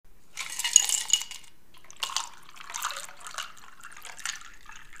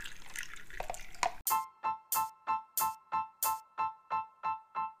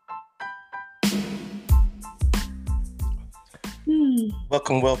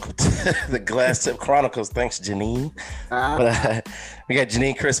Welcome to the Glass Tip Chronicles. Thanks, Janine. Uh, But we got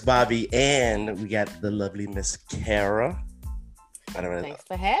Janine, Chris, Bobby, and we got the lovely Miss Kara. Thanks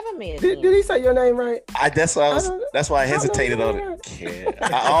for having me did again. he say your name right? That's why I hesitated on it. Kara.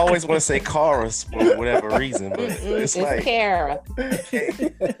 I always want to say Kara for whatever reason, but it's like Kara.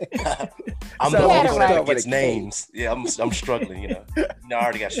 I'm So the you one had it that right. gets names. Yeah, I'm struggling. I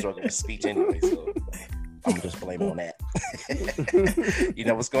already got struggle with speech anyway, so I'm just blame on that.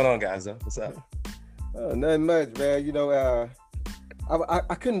 What's going on, guys? What's up? Oh, nothing much, man.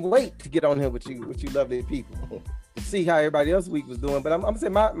 I couldn't wait to get on here with you lovely people to see how everybody else's week was doing. But I'm gonna say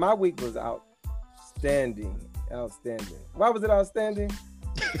my week was outstanding. Why was it outstanding?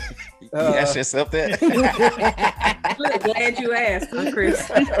 You ask yourself that. Look, glad you asked, huh, Chris.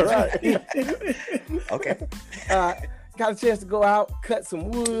 Right. Okay. Got a chance to go out, cut some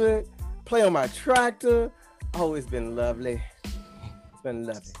wood, play on my tractor. Oh, it's been lovely. It's been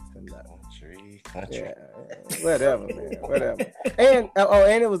lovely. Country. Yeah, whatever, man. Whatever. And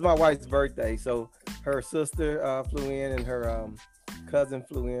and it was my wife's birthday, so her sister flew in, and her cousin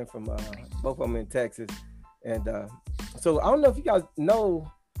flew in from both of them in Texas, and so I don't know if you guys know,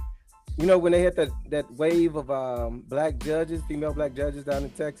 when they had that wave of female black judges down in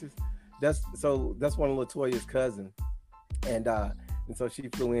Texas. That's one of LaToya's cousins, and so she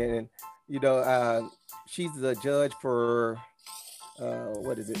flew in, and she's the judge for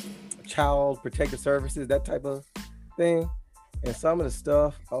what is it, child protective services, that type of thing. And some of the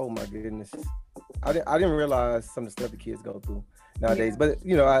stuff, oh my goodness, I didn't realize some of the stuff the kids go through nowadays.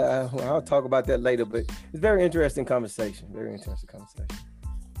 Yeah. But I'll talk about that later. But it's very interesting conversation.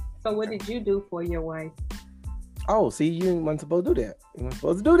 So what did you do for your wife? Oh, see, you weren't supposed to do that. You weren't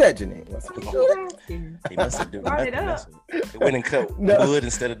supposed to do that, Janine. You weren't supposed to do that. He must have done Brought it up. He went and cut wood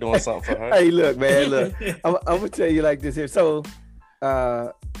instead of doing something for her. Hey, look, man, I'm gonna tell you like this here. So,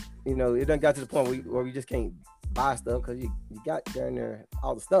 it done got to the point where we just can't buy stuff because you got down there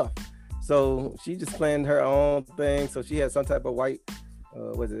all the stuff. So she just planned her own thing. So she had some type of white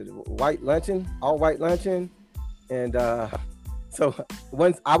luncheon, all white luncheon, and so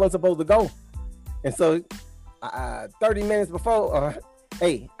once I wasn't supposed to go, and so 30 minutes before,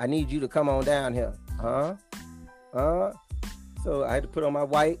 hey, I need you to come on down here, So I had to put on my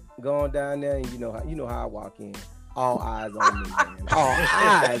white, go on down there, and you know how I walk in. All eyes on me, man. All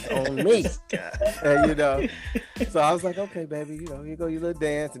eyes on me. And, so I was like, okay, baby, here go your little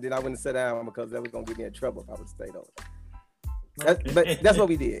dance. And then I went and sat down because that was going to get me in trouble if I would have stayed over. But that's what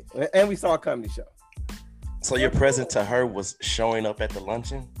we did. And we saw a comedy show. So your present to her was showing up at the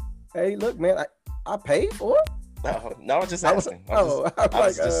luncheon? Hey, look, man, I paid for it. No, I was just asking. I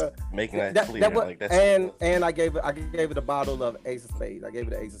was just making that clear. And I gave it a bottle of Ace of Spades. I gave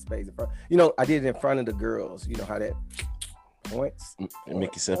it an Ace of Spades in front. I did it in front of the girls. You know how that points. And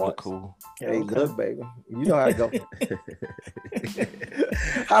make yourself look cool. Hey, look, baby. You know how it go.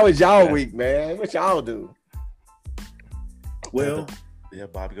 How was y'all week, man? What y'all do? Well, yeah,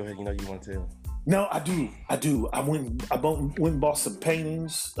 Bobby, go ahead. You want to tell. No, I do. I went and bought some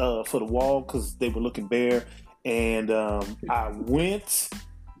paintings for the wall because they were looking bare. And I went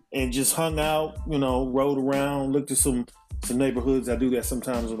and just hung out, rode around, looked at some neighborhoods. I do that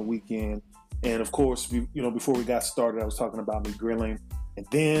sometimes on the weekend. And of course, before we got started, I was talking about me grilling. And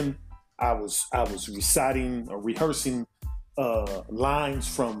then I was rehearsing lines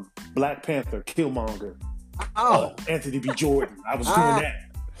from Black Panther, Killmonger, Anthony B. Jordan. I was doing that.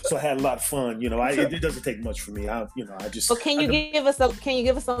 So I had a lot of fun. It doesn't take much for me. I just. But can you give us a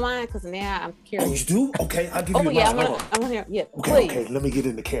line? Because now I'm curious. Oh, you do? Okay, I'll give you a line. I want to hear. Yeah, okay, please. Okay. Let me get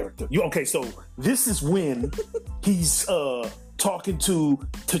into character. So this is when he's talking to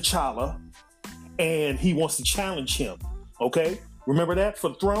T'Challa, and he wants to challenge him. Okay, remember that for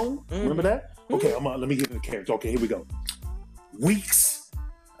the throne? Mm-hmm. Remember that? Okay, let me get into character. Okay, here we go. Weeks.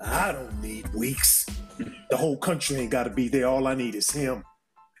 I don't need weeks. The whole country ain't got to be there. All I need is him.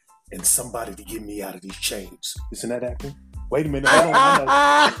 And somebody to get me out of these chains. Isn't that acting? Wait a minute. Hold on.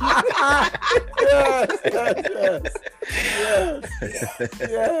 Yes.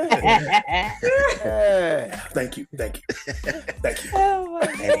 Thank you. Oh my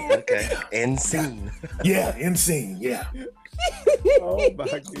God. Okay. End scene. Yeah, end scene. Yeah. Oh my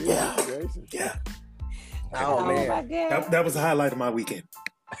goodness. Yeah. Oh man. My God. That was the highlight of my weekend.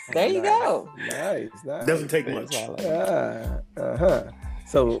 There you go. Nice. Doesn't take much.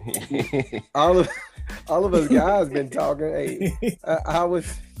 So all of us guys been talking. Hey, how was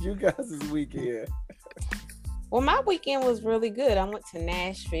you guys' weekend? Well, my weekend was really good. I went to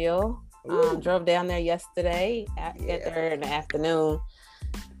Nashville. Drove down there yesterday. Got there in the afternoon,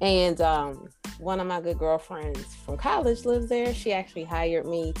 and one of my good girlfriends from college lives there. She actually hired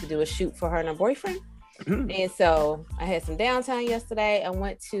me to do a shoot for her and her boyfriend. And so I had some downtime yesterday. I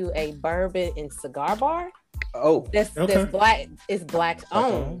went to a bourbon and cigar bar. Oh, That's black. It's black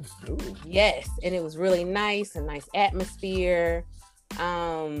owned. Yes, and it was really nice, a nice atmosphere.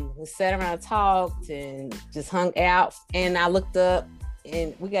 We sat around and talked and just hung out. And I looked up,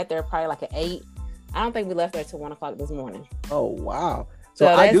 and we got there probably like at 8. I don't think we left there till 1:00 this morning. Oh wow! So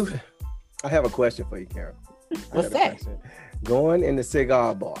I have a question for you, Karen. What's that? Going in the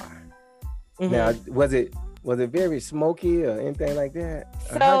cigar bar. Now, was it very smoky or anything like that?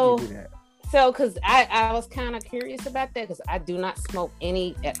 Or how'd you do that? So, because I was kind of curious about that because I do not smoke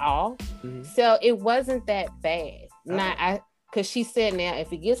any at all. So it wasn't that bad. Because she said, now,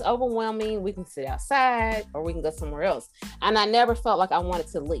 if it gets overwhelming, we can sit outside or we can go somewhere else. And I never felt like I wanted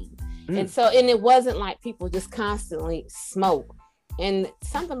to leave. And it wasn't like people just constantly smoke. And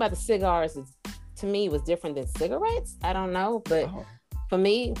something about the cigars to me was different than cigarettes. I don't know, but for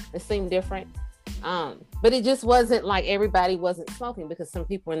me, it seemed different. But it just wasn't like everybody wasn't smoking because some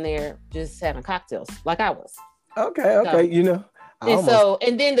people in there just having cocktails like I was. Okay. So, you know.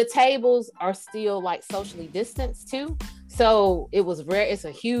 And then the tables are still like socially distanced too. So it was rare. It's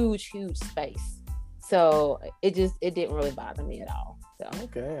a huge space. So it didn't really bother me at all. So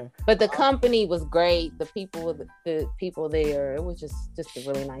okay. But the company was great. The people there, it was just a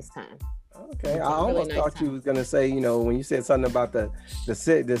really nice time. Okay, I almost thought you was gonna say, when you said something about the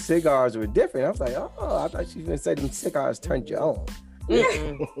cigars were different. I was like, I thought you were gonna say them cigars turned you on.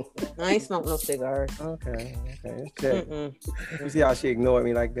 I ain't smoke no cigars. Okay. Check. You see how she ignored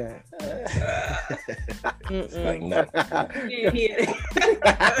me like that? Like no.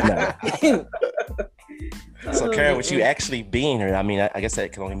 So Karen, with you actually being here, I mean, I guess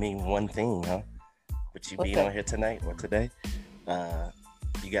that can only mean one thing, huh? With you being on here tonight or today,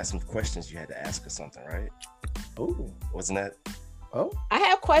 you got some questions you had to ask or something, right? Oh, wasn't that? Oh, I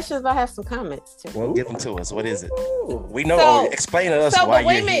have questions, but I have some comments too. Well, give them to us. What is it? We know. Explain to us why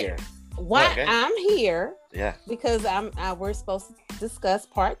you're here. Why I'm here? Yeah. Because we're supposed to discuss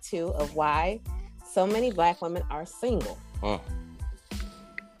part 2 of why so many Black women are single.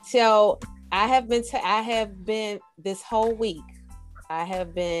 So I have been this whole week. I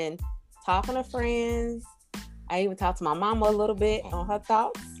have been talking to friends. I even talked to my mama a little bit on her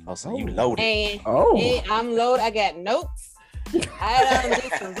thoughts. Oh, so you loaded. And I'm loaded. I got notes. I done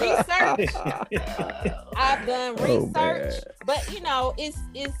did some research. I've done research, but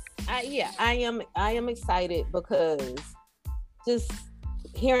I am excited because just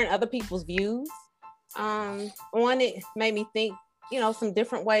hearing other people's views on it made me think, some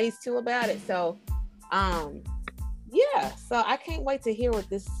different ways too about it. So, so I can't wait to hear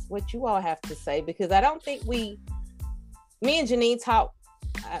what you all have to say, because I don't think me and Janine talked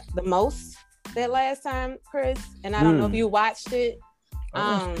the most that last time, Chris, and I don't know if you watched it.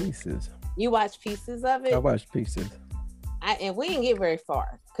 I watched pieces. You watched pieces of it? I watched pieces. And we didn't get very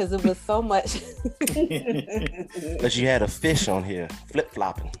far because it was so much. But you had a fish on here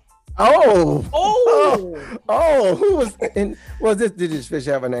flip-flopping. Who was in? Well, did this fish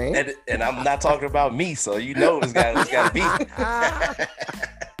have a name? And I'm not talking about me, so it's got to be.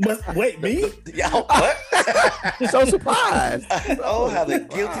 But wait, me? Yeah, what? So surprised. Oh, how the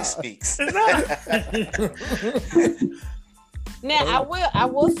guilty speaks. Now I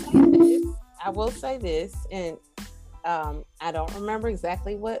will say this, and I don't remember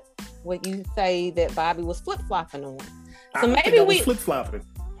exactly what you say that Bobby was flip-flopping on. So maybe we flip-flopping.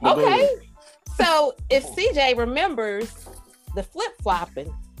 Okay. So if CJ remembers the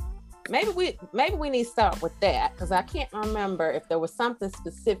flip-flopping, maybe we need to start with that, because I can't remember if there was something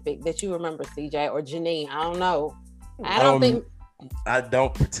specific that you remember, CJ or Janine. I don't know. I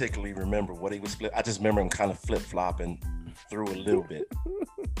don't particularly remember what he was I just remember him kind of flip-flopping through a little bit.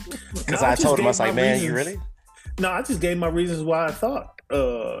 Because I told him, I was like, man, you really? No, I just gave my reasons why I thought,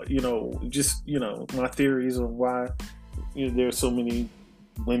 my theories on why there's so many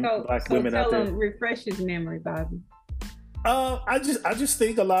Black women out there. Refresh his memory, Bobby. I just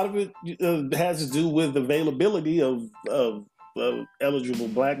think a lot of it has to do with availability of eligible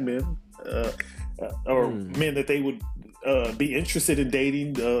Black men or men that they would be interested in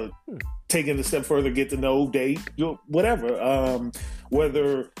dating, taking it a step further, get to know, date, whatever.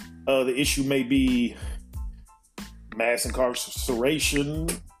 Whether the issue may be mass incarceration,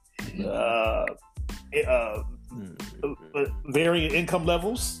 varying income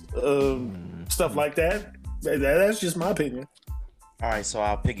levels, stuff like that. That's just my opinion. All right, so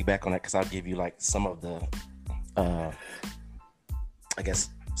I'll piggyback on that because I'll give you like some of the, I guess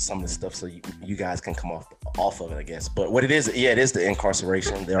some of the stuff so you guys can come off of it, I guess. But what it is, it is the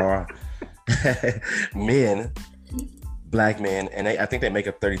incarceration. There are men, black men, and I think they make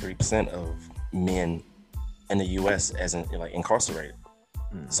up 33% of men in the U.S. as like incarcerated.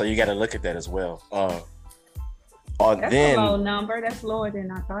 So you got to look at that as well. That's a low number. That's lower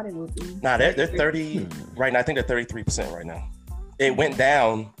than I thought it would be. Nah, they're 30 right now. I think they're 33% right now. It went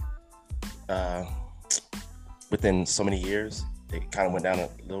down within so many years. It kind of went down a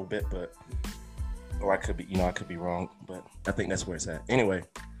little bit, but or I could be wrong, but I think that's where it's at. Anyway,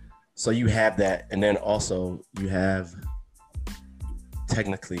 so you have that, and then also you have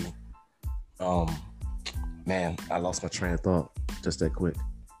technically, man, I lost my train of thought just that quick.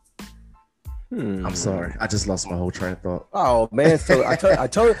 I'm sorry. I just lost my whole train of thought. Oh man, so I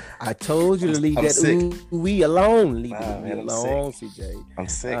told you to leave that ooh-wee alone. Leave it alone, CJ. I'm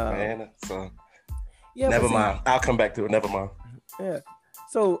sick, man. So yeah, never mind. I'll come back to it. Never mind. Yeah.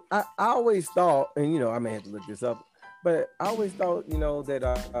 So I always thought, and I may have to look this up, but I always thought,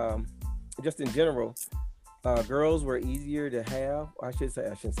 that just in general, girls were easier to have. I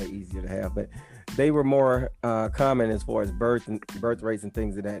shouldn't say easier to have, but they were more common as far as birth rates and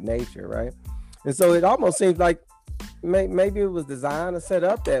things of that nature, right? And so it almost seems like maybe it was designed or set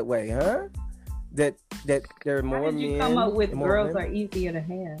up that way, huh? That there are more men. How did you come up with girls are easier to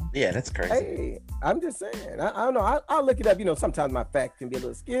have? Yeah, that's crazy. Hey, I'm just saying. I don't know. I'll look it up. Sometimes my facts can be a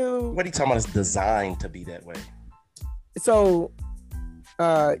little skewed. What are you talking about? It's designed to be that way. So,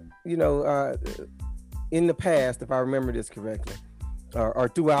 in the past, if I remember this correctly,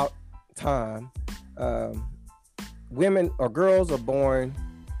 or throughout time, women or girls are born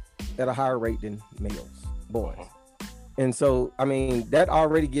at a higher rate than boys. And so, I mean, that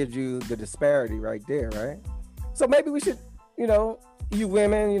already gives you the disparity right there, right? So maybe we should, you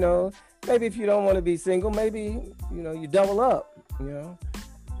women, maybe if you don't want to be single, maybe, you double up, Yeah.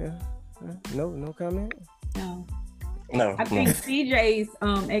 No comment? No. I think CJ's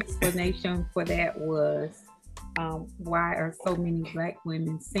explanation for that was why are so many Black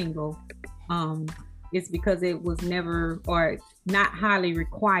women single? It's because it was never or not highly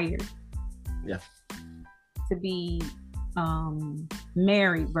required. Yeah. To be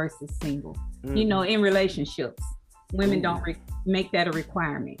married versus single. In relationships, women don't make that a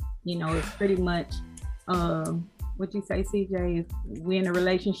requirement. It's pretty much what you say, CJ, is we in a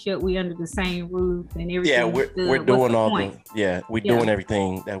relationship, we under the same roof and everything. Yeah, we're doing all doing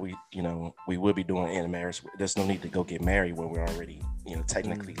everything that we will be doing in a marriage. There's no need to go get married when we're already,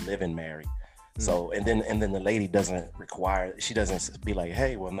 technically living married. So and then the lady doesn't require, she doesn't be like,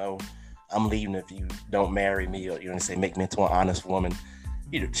 hey, well, no, I'm leaving if you don't marry me, or say make me into an honest woman.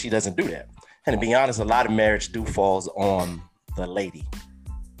 She doesn't do that. And to be honest, a lot of marriage falls on the lady,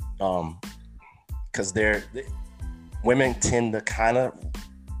 because women tend to kind of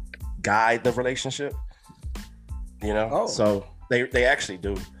guide the relationship, so they actually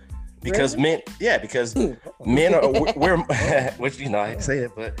do, because really? Men are we're which I say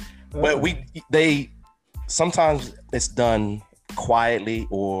it, but they sometimes it's done quietly,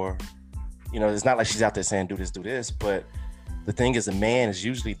 or it's not like she's out there saying do this, but the thing is, a man is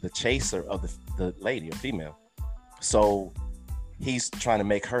usually the chaser of the lady or female, so he's trying to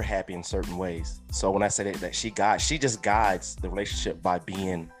make her happy in certain ways. So when I say that she just guides the relationship by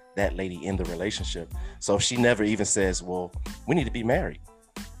being that lady in the relationship. So she never even says, well, we need to be married.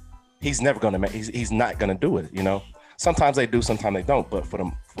 He's never gonna he's not gonna do it, Sometimes they do, sometimes they don't, but for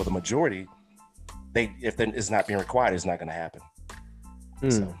the majority, if it's not being required, it's not gonna happen.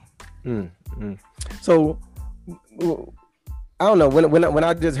 So I don't know, when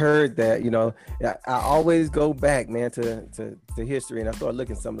I just heard that, I always go back, man, to history, and I start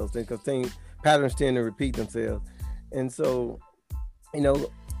looking at some of those things, because patterns tend to repeat themselves. And so,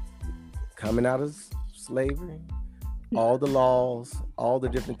 coming out of slavery, all the laws, all the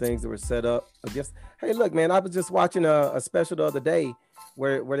different things that were set up. Hey, look, man, I was just watching a special the other day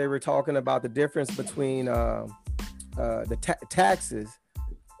where they were talking about the difference between the taxes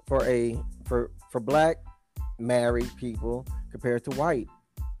for Black married people compared to white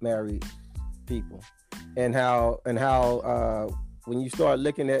married people, and how when you start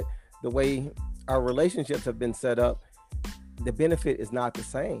looking at the way our relationships have been set up, the benefit is not the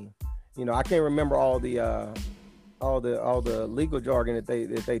same. I can't remember all the legal jargon that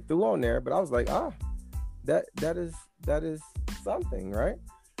they threw on there, but I was like, that is something, right?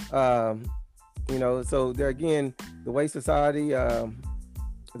 So there again, the way society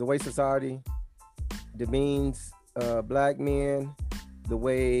demeans Black men, the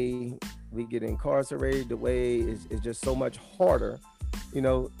way we get incarcerated, the way is just so much harder.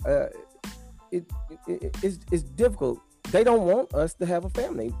 It's difficult they don't want us to have a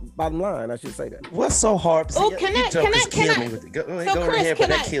family. Bottom line, I should say that. What's so hard? Oh, can I Go ahead, but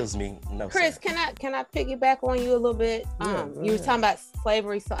that kills me. No, Chris, can I piggyback on you a little bit? You were talking about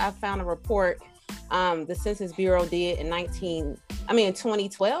slavery, so I found a report the Census Bureau did in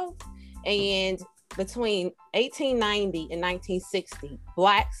 2012, and between 1890 and 1960,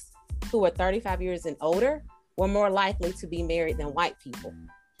 blacks who were 35 years and older were more likely to be married than white people.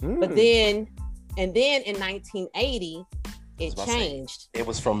 But then in 1980, it changed. It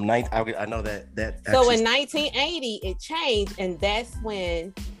was from I know that. So in 1980, it changed, and that's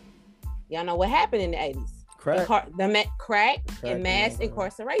when y'all know what happened in the 80s. Crack and mass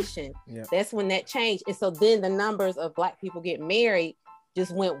incarceration. Yeah. That's when that changed, and so then the numbers of black people getting married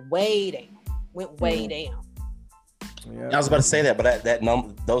just went way down. Yeah. I was about to say that, but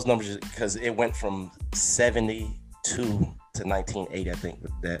those numbers, because it went from 72 to 1980, I think,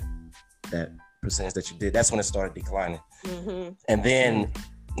 with that percentage that you did. That's when it started declining. And then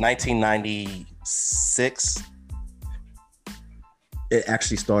 1996, it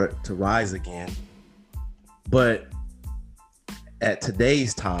actually started to rise again. But at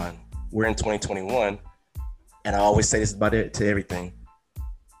today's time, we're in 2021, and I always say this about it to everything.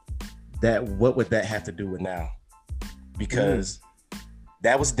 That what would that have to do with now? Because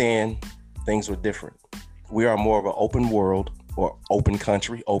that was then, things were different. We are more of an open world or open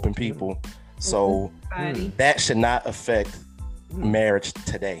country, open people. So that should not affect marriage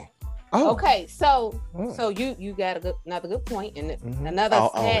today. Okay, so you got another good point, and another. I'll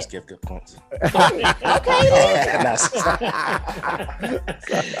always give good points. Okay then.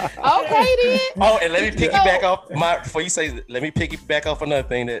 Oh, and let me piggyback off before you say. Let me piggyback off another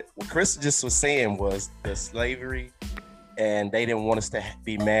thing that Chris just was saying was the slavery, and they didn't want us to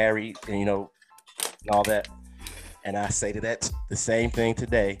be married, and and all that. And I say to that the same thing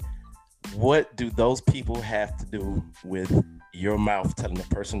today. What do those people have to do with your mouth telling the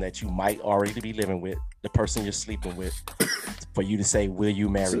person that you might already be living with, the person you're sleeping with, for you to say, "Will you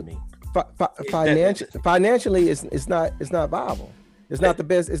marry me?" Financially, it's not viable. It's not the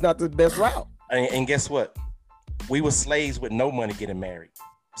best. It's not the best route. And guess what? We were slaves with no money getting married,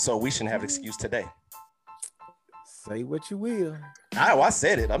 so we shouldn't have an excuse today. Say what you will. I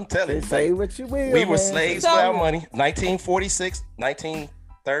said it. I'm telling you. Say what you will. We were slaves without money.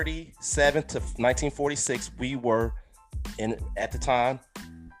 1937 to 1946, we were at the time,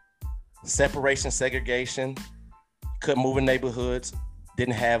 separation, segregation, couldn't move in neighborhoods,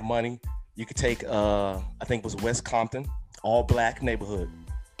 didn't have money. You could take, I think it was West Compton, all black neighborhood,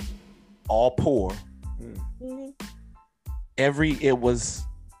 all poor. It was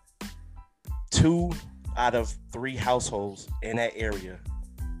 2 out of 3 households in that area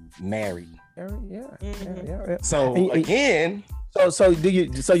married. Yeah. So again. So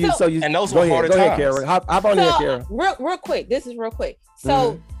you and those were harder times. Go ahead, Kara. Hop on here, Kara. Real quick. This is real quick.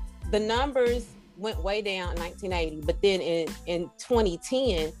 So the numbers went way down in 1980, but then in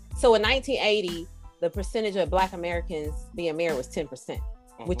 2010, so in 1980, the percentage of Black Americans being married was 10%,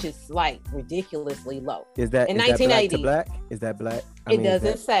 which is like ridiculously low. Is that in 1980? Black? Is that black? It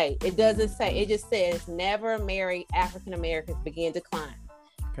doesn't say. It just says never married African Americans began to decline.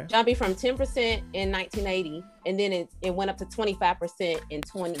 Okay. Jumping from 10% in 1980, and then it went up to 25% in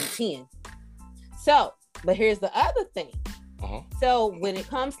 2010. So, but here's the other thing. So when it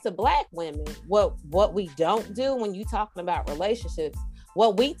comes to Black women, what we don't do when you talking about relationships,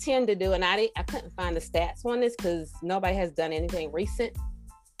 what we tend to do, and I couldn't find the stats on this because nobody has done anything recent.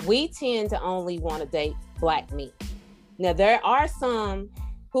 We tend to only want to date Black men. Now there are some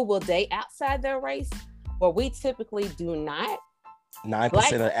who will date outside their race, but we typically do not.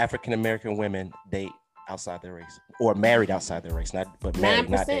 9% of African American women date outside their race or married outside their race, married,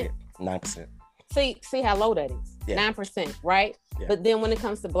 not dated. 9%. See how low that is. 9%, right? Yeah. But then when it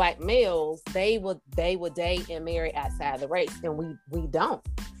comes to Black males, they will date and marry outside the race, and we don't.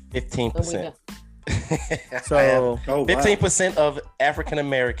 15%. So 15% of African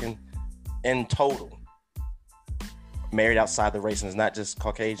American in total married outside the race, and it's not just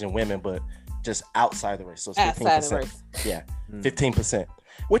Caucasian women, but just outside the race. So it's 15%. Yeah, 15%,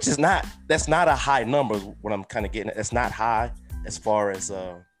 which is that's not a high number. What I'm kind of getting at, it's not high as far as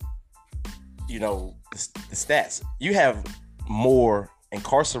the stats. You have more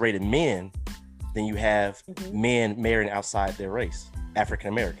incarcerated men than you have men marrying outside their race, African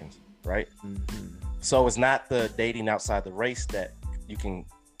Americans, right? So it's not the dating outside the race that you can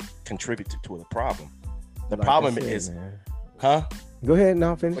contribute to the problem. The problem is, huh? Go ahead,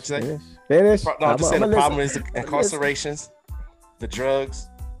 now finish. What you say? Finish. No, I'm just saying the problem is the incarcerations, the drugs,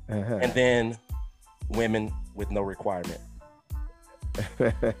 and then women with no requirement.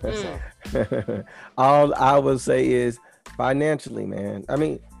 All I will say is financially, man. I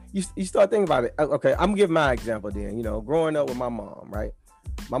mean, you start thinking about it. Okay, I'm giving my example then. You know, growing up with my mom, right?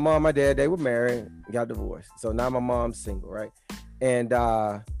 My mom and my dad, they were married, got divorced. So now my mom's single, right? And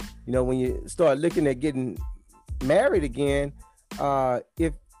you know, when you start looking at getting married again,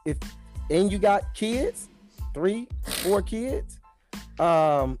 if and you got kids, 3, 4 kids,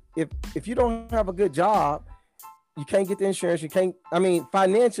 if you don't have a good job, you can't get the insurance. You can't. I mean,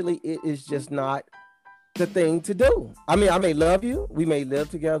 financially, it is just not the thing to do. I mean, I may love you, we may live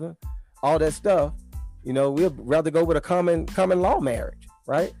together, all that stuff. You know, we'd rather go with a common law marriage,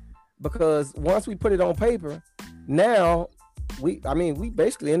 right? Because once we put it on paper, now we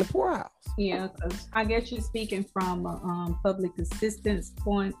basically in the poorhouse. Yeah, because I guess you're speaking from a public assistance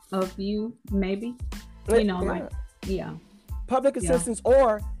point of view, maybe. You know, like public assistance,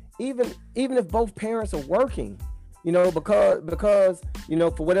 or even if both parents are working, you know, because you know,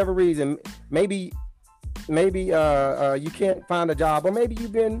 for whatever reason, maybe you can't find a job, or maybe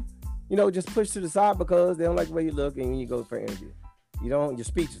you've been, you know, just pushed to the side because they don't like the way you look, and when you go for an interview, your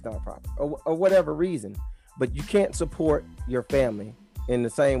speech is not proper, or whatever reason, but you can't support your family in the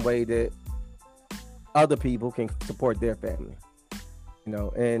same way that other people can support their family, you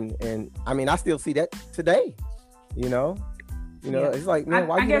know, and I mean, I still see that today, you know, it's like, man,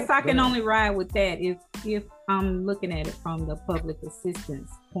 why? I guess I can only ride with that if I'm looking at it from the public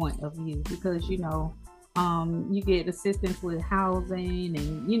assistance point of view, because, you know, you get assistance with housing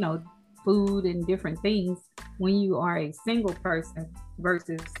and, you know, food and different things when you are a single person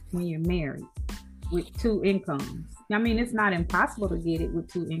versus when you're married with 2 incomes. I mean, it's not impossible to get it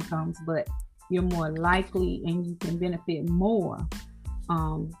with 2 incomes, but you're more likely and you can benefit more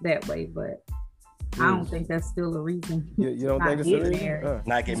that way. But I don't think that's still a reason. You don't think it's a reason?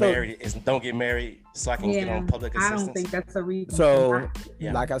 Not get married is don't get married so I can get on public assistance. I don't think that's a reason. So,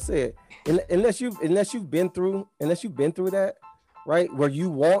 like I said, unless you've been through that, right, where you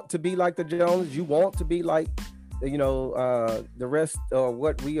want to be like the Joneses, you want to be like, you know, the rest of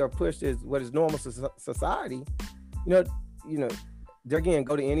what we are pushed is what is normal society. You know, again,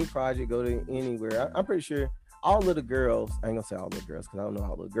 go to any project, go to anywhere. I'm pretty sure all little girls, I ain't gonna say all little girls because I don't know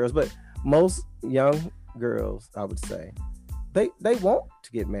all little girls, but most young girls, I would say, they want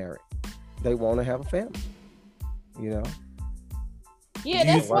to get married. They want to have a family, you know? Yeah,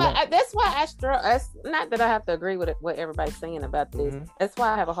 that's why I struggle. Not that I have to agree with what everybody's saying about this. Mm-hmm. That's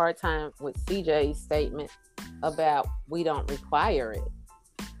why I have a hard time with CJ's statement about we don't require it.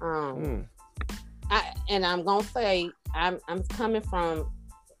 I'm gonna say I'm coming from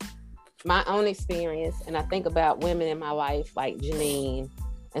my own experience, and I think about women in my life like Janine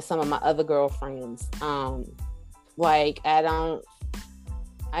and some of my other girlfriends. Like I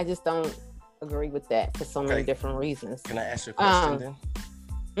just don't agree with that for so many different reasons. Can I ask you a question then?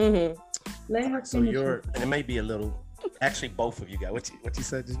 Mm-hmm. Let her so and it may be a little, actually both of you guys. What you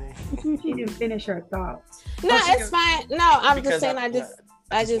said, Janine? She didn't finish her thoughts. No, it's fine. No, I'm just saying I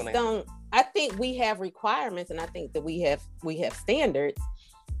just don't. I think we have requirements, and I think that we have standards,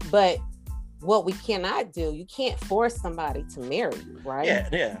 but what we cannot do, you can't force somebody to marry you, right?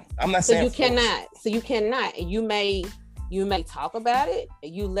 Yeah. I'm not saying you cannot. You may talk about it,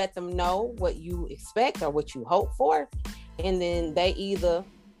 you let them know what you expect or what you hope for, and then they either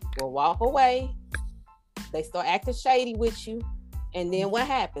will walk away, they start acting shady with you, and then what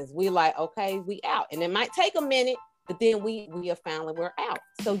happens? We're like, okay, we out. And it might take a minute, but then we're out.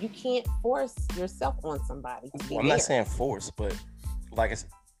 So you can't force yourself on somebody to be I'm not saying force, but like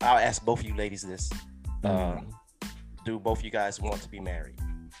I'll ask both of you ladies this. Do both of you guys want to be married?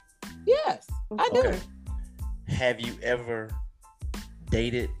 Yes, I do. Okay. Have you ever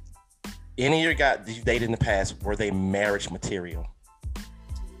dated any of your guys that you dated in the past? Were they marriage material?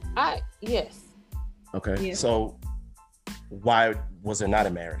 Yes. Okay. Yes. So why was there not a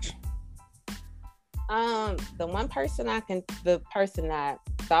marriage? The person I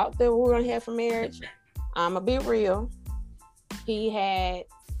thought that we were gonna have for marriage, I'm gonna be real. He had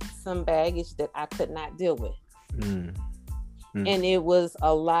some baggage that I could not deal with. And it was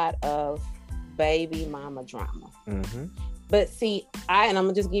a lot of baby mama drama. But see, I'm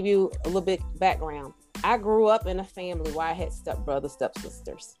gonna just give you a little bit background. I grew up in a family where I had stepbrothers,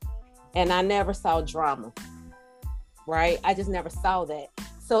 stepsisters, and I never saw drama, right? I just never saw that.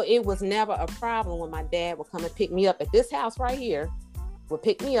 So it was never a problem when my dad would come and pick me up at this house right here, would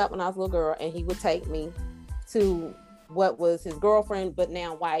pick me up when I was a little girl, and he would take me to what was his girlfriend, but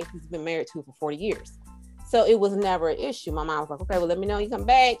now wife, he's been married to for 40 years. So it was never an issue. My mom was like, okay, well, let me know when you come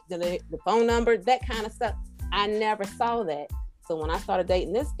back, the phone number, that kind of stuff. I never saw that. So when I started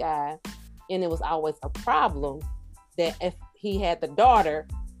dating this guy, and it was always a problem that if he had the daughter,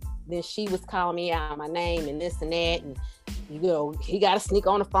 then she was calling me out my name and this and that, and you know, he got to sneak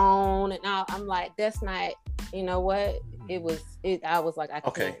on the phone, and I'm like, that's not, you know what? I was like, I can't.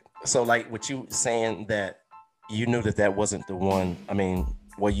 Okay, so like what you saying that you knew that wasn't the one. I mean,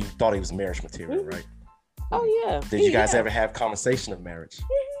 well, you thought he was marriage material, right? Oh yeah. Did you guys ever have conversation of marriage?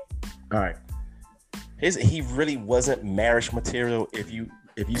 All right. He really wasn't marriage material if you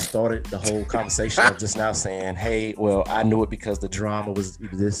started the whole conversation of just now saying, hey, well, I knew it because the drama was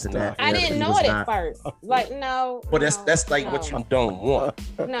this and that. I didn't know it at first. Like, no. But that's like what you don't want.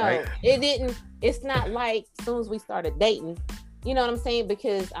 No, right? It didn't. It's not like as soon as we started dating, you know what I'm saying?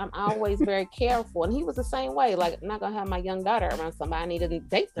 Because I'm always very careful. And he was the same way. Like, I'm not going to have my young daughter around somebody. I need to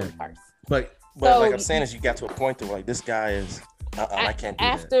date them first. But so, like I'm saying is you got to a point to like, this guy is, I can't do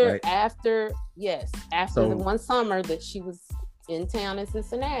that. Right? After the one summer that she was in town in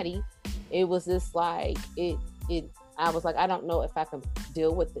Cincinnati, it was just like, I was like, I don't know if I can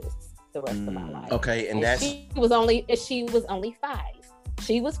deal with this the rest of my life. Okay. And that's, she was only 5.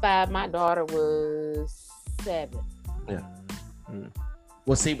 She was 5. My daughter was 7. Yeah.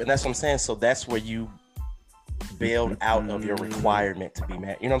 Well, see, but that's what I'm saying. So that's where you bailed out of your requirement to be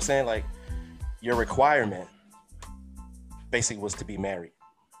married. You know what I'm saying? Like, your requirement basically was to be married,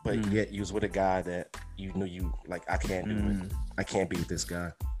 but yet you was with a guy that you knew you like, I can't do it. I can't be with this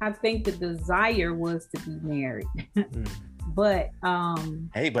guy. I think the desire was to be married. But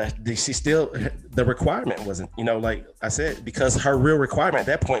hey, but she still, the requirement wasn't, you know, like I said, because her real requirement at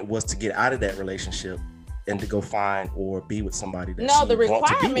that point was to get out of that relationship and to go find or be with somebody that the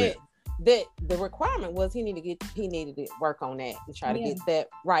requirement the requirement was he needed to work on that and try to get that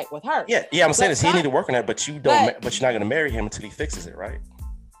right with her. Yeah, I'm saying is he needed to work on that, but you're not going to marry him until he fixes it, right?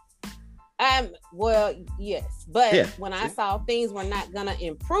 Well, yes, but when I saw things were not gonna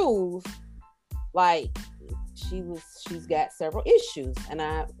improve, like she's got several issues, and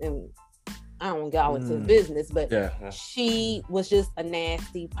I don't go into business, but she was just a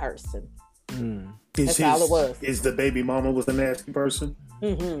nasty person. That's all it was. Is the baby mama was a nasty person?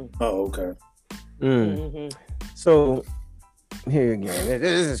 Oh, okay. So here again,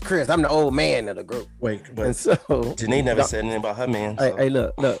 this is Chris. I'm the old man of the group. Wait, but and so Janine never said anything about her man. So. Hey,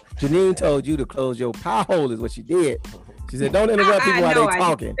 look. Janine told you to close your pie hole is what she did. She said, "Don't interrupt people while they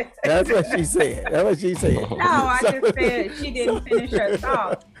talking." That's what she said. No, I just said she didn't finish her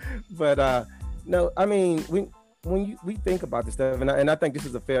thought. But no, I mean, when we think about this stuff, and I think this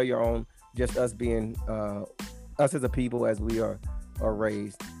is a failure on just us being us as a people as we are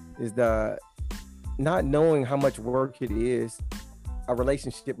raised, is the not knowing how much work it is a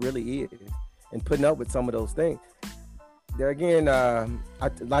relationship really is, and putting up with some of those things. There again, I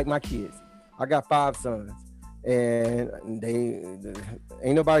like my kids. I got 5 sons, and they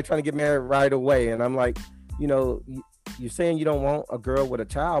ain't nobody trying to get married right away. And I'm like, you know, you're saying you don't want a girl with a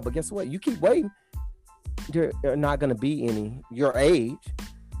child, but guess what? You keep waiting, there are not going to be any your age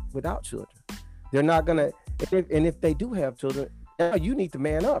without children. They're not going to, and if they do have children, now you need to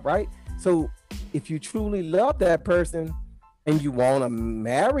man up, right? So if you truly love that person and you want to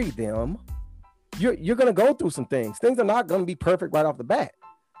marry them, you're going to go through some things. Things are not going to be perfect right off the bat,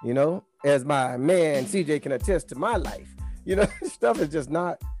 you know, as my man CJ can attest to my life. You know, stuff is just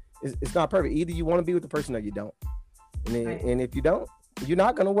not, it's not perfect. Either you want to be with the person or you don't. And if you don't, you're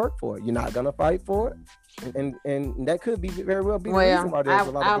not going to work for it. You're not going to fight for it. And that could be very well be the reason why there's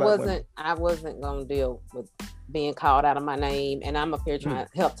a lot of black women. I wasn't going to deal with being called out of my name, and I'm up here trying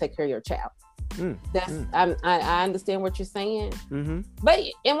to help take care of your child. I understand what you're saying, but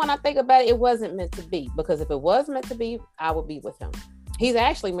when I think about it, it wasn't meant to be, because if it was meant to be, I would be with him. He's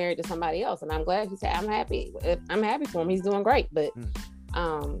actually married to somebody else, and I'm glad I'm happy for him. He's doing great, but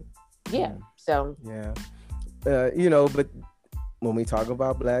you know, but when we talk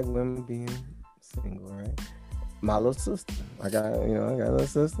about black women being single, right? My little sister, I got a little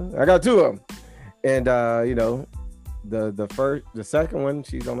sister. I got 2 of them, and you know, the second one,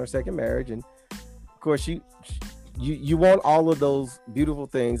 she's on her second marriage, and of course you want all of those beautiful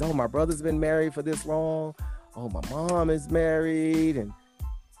things. Oh, my brother's been married for this long. Oh, my mom is married,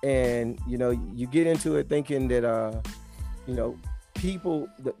 and you know, you get into it thinking that you know, people,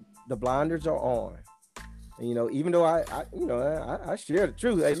 the blinders are on. And, you know, even though I share the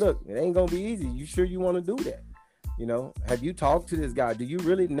truth. Hey, look, it ain't gonna be easy. You sure you want to do that? You know, have you talked to this guy? Do you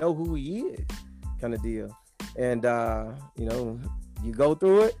really know who he is? Kind of deal. And you know, you go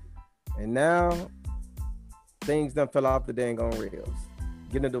through it, and now things done fell off the dang on rails.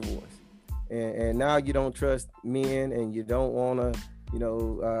 Getting a divorce, and now you don't trust men, and you don't want to, you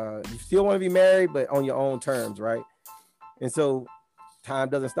know, you still want to be married, but on your own terms, right? And so time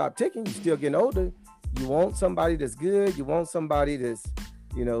doesn't stop ticking. You're still getting older. You want somebody that's good. You want somebody that's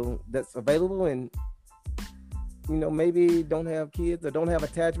that's available, and maybe don't have kids or don't have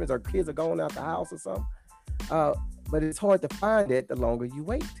attachments, or kids are going out the house or something. But it's hard to find that the longer you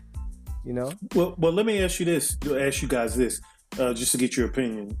wait. Well, let me ask you guys this, just to get your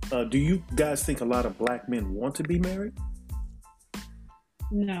opinion. Do you guys think a lot of black men want to be married?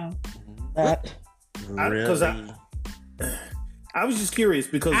 No. Not really. I was just curious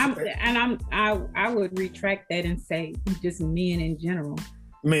because I would retract that and say just men in general.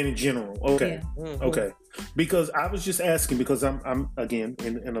 Men in general, okay, Yeah. Mm-hmm. Okay. Because I was just asking because I'm again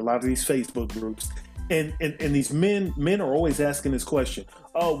in a lot of these Facebook groups, and these men are always asking this question.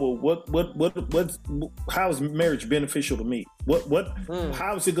 Oh well, how is marriage beneficial to me?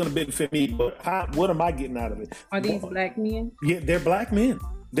 How is it going to benefit me? What am I getting out of it? Are these black men? Yeah, they're black men.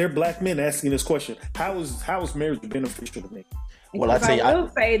 They're black men asking this question. How is marriage beneficial to me? Well, I will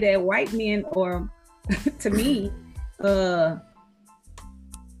say that white men are, to me,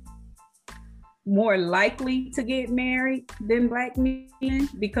 more likely to get married than black men,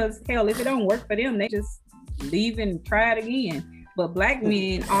 because hell, if it don't work for them, they just leave and try it again. But black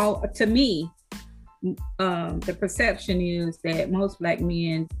men, to me, the perception is that most black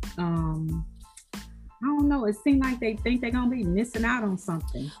men, I don't know, it seems like they think they're gonna be missing out on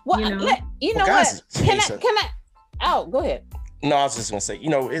something. Well, what? Can I? Oh, go ahead. No, I was just gonna say,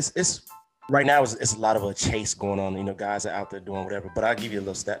 it's right now it's a lot of a chase going on. Guys are out there doing whatever. But I'll give you a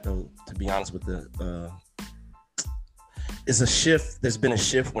little stat though. To be honest with it's a shift. There's been a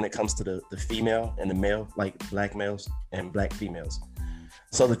shift when it comes to the female and the male, like black males and black females.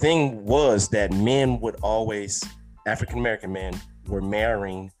 So the thing was that African American men were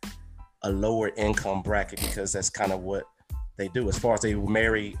marrying a lower income bracket because that's kind of what they do. As far as they will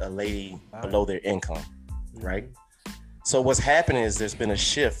marry a lady below their income, right? So what's happening is there's been a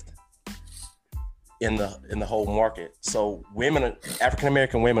shift in the whole market. So African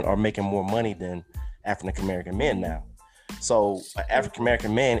American women are making more money than African American men now. So an African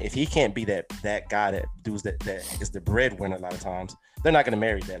American man, if he can't be that guy that does that is the breadwinner, a lot of times they're not going to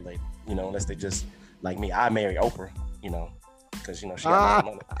marry that lady, unless they just like me. I marry Oprah, because she got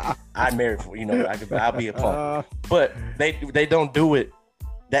money. I'd marry for I'll be a punk. But they don't do it.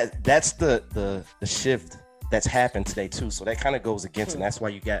 That's the shift that's happened today too. So that kind of goes against it. And that's why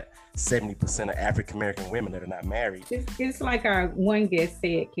you got 70% of African American women that are not married. It's like our one guest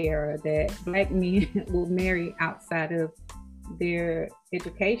said, Kara, that black men will marry outside of their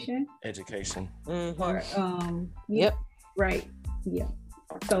education. Mm-hmm. Or Yep. Right. Yeah.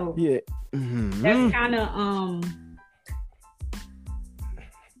 So yeah. That's kind of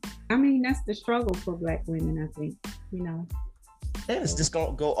that's the struggle for black women, I think, And it's just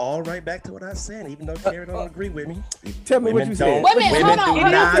gonna go all right back to what I was saying, even though Kara don't agree with me. Tell me what you said. Wait a minute, women hold do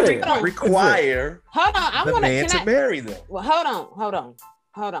on, not require the man to marry them. Well, hold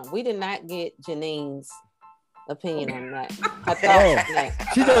on. We did not get Janine's opinion on that. Her thoughts on that.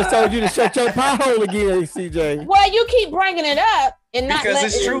 She just told you to shut your pie hole again, CJ. Well, you keep bringing it up and not because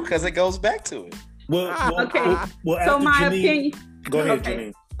it's true, because it goes back to it. Okay. Well, so my Janine, opinion. Go ahead, Okay.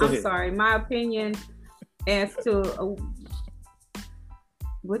 Janine. I'm sorry. My opinion as to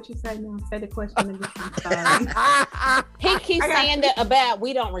what you say now? Say the question again. I'm sorry. He keeps saying that about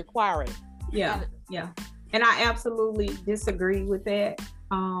we don't require it. Yeah. And I absolutely disagree with that.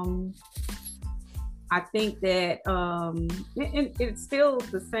 I think that it's still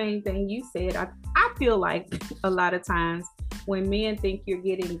the same thing you said. I feel like a lot of times when men think you're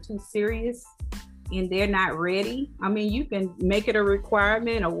getting too serious and they're not ready, you can make it a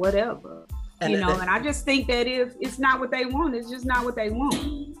requirement or whatever. And I just think that if it's not what they want, it's just not what they want.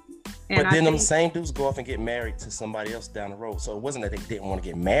 And but then them same dudes go off and get married to somebody else down the road. So it wasn't that they didn't want to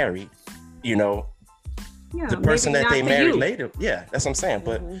get married, the person that they married later. Yeah, that's what I'm saying.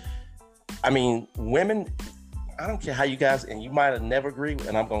 But women, I don't care how you guys, and you might have never agree,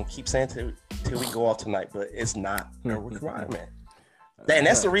 and I'm gonna keep saying till we go off tonight, but it's not a requirement. And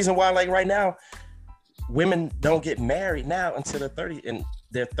that's the reason why, like right now, women don't get married now until they're 30 and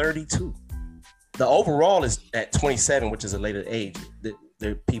they're 32. The overall is at 27, which is a later age.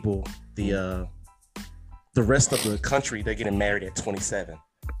 The people, the rest of the country, they're getting married at 27.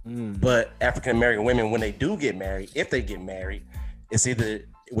 But African American women, when they do get married, if they get married, it's either,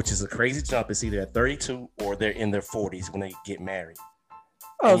 which is a crazy jump, it's either at 32 or they're in their 40s when they get married.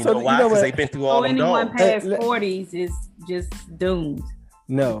 Oh, you know why? Because they've been through all them dogs. Anyone past 40s is just doomed.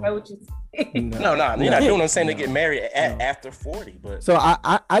 No. No, you're not doing what I'm saying. They get married after 40. But so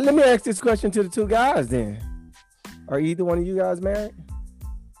I let me ask this question to the two guys then. Are either one of you guys married?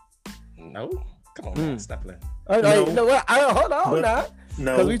 No. Come on, man. Stop playing. Hold on now.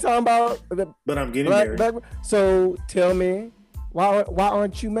 No. Because we talking about but I'm getting married. So tell me, Why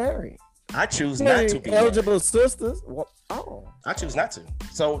aren't you married? I choose not to be eligible married. sisters. I choose not to.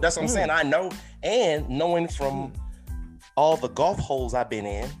 So that's what I'm saying. I know, and knowing from all the golf holes I've been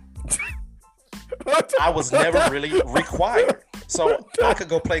in, I was never really required. So I could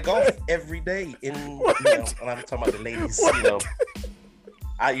go play golf every day. And I'm talking about the ladies.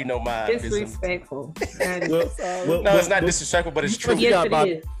 My disrespectful. No, it's not disrespectful, but it's true. Yes, it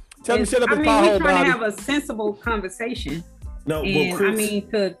is. Tell me shut up and we're trying to have a sensible conversation. No, and Chris,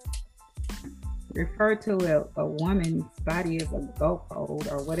 to refer to a woman's body as a golf hole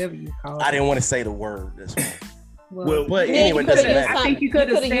or whatever you call it. I didn't want to say the word. That's why. But anyway, doesn't matter. I think you could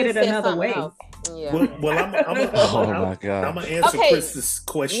have said it another way. Yeah. I'm gonna answer Chris's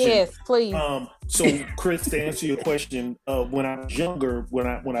question. Yes, please. So Chris, to answer your question, when I was younger, when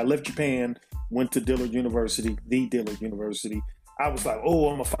I left Japan, went to Dillard University, I was like, oh,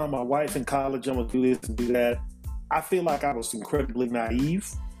 I'm gonna find my wife in college. I'm gonna do this and do that. I feel like I was incredibly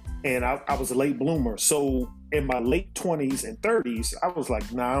naive, and I was a late bloomer. So in my late 20s and 30s, I was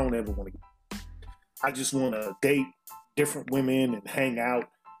like, nah, I don't ever want to. I just want to date different women and hang out.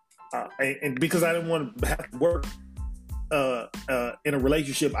 And because I didn't want to have to work in a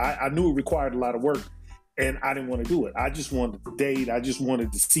relationship, I knew it required a lot of work, and I didn't want to do it. I just wanted to date. I just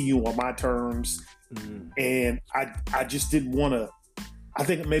wanted to see you on my terms, and I just didn't want to. I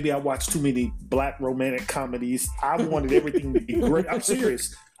think maybe I watched too many black romantic comedies. I wanted everything to be great. I'm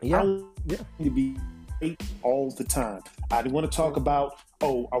serious. I wanted to be great all the time. I didn't want to talk about,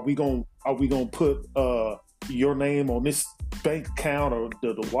 are we gonna put your name on this bank account, or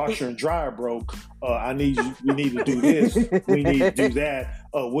the washer and dryer broke. We need to do this. We need to do that.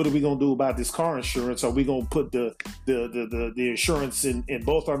 What are we gonna do about this car insurance? Are we gonna put the insurance in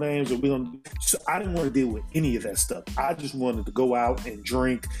both our names? So I didn't want to deal with any of that stuff. I just wanted to go out and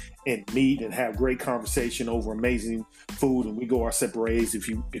drink and meet and have great conversation over amazing food, and we go our separate ways. If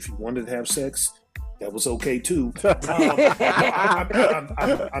you wanted to have sex, that was okay too.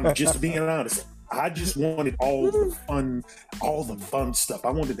 I'm just being honest. I just wanted all the fun stuff. I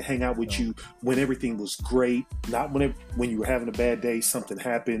wanted to hang out with you when everything was great, not when you were having a bad day, something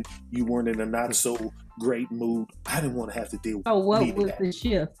happened, you weren't in a not so great mood. I didn't want to have to deal with So what was the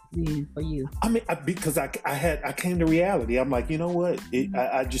shift then for you? I mean, because I came to reality. I'm like, you know what?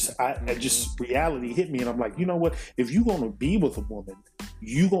 Reality hit me, and I'm like, you know what? If you're gonna be with a woman,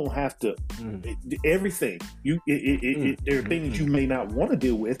 you gonna have to everything. There are things you may not want to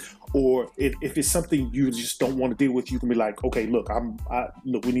deal with, or if it's something you just don't want to deal with, you can be like, okay, look,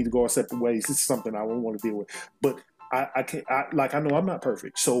 we need to go our separate ways. This is something I don't want to deal with, but I can't. I know I'm not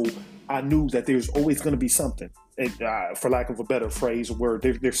perfect, so I knew that there's always going to be something. And, for lack of a better phrase or word,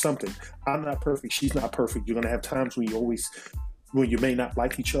 there's something. I'm not perfect. She's not perfect. You're going to have times when you may not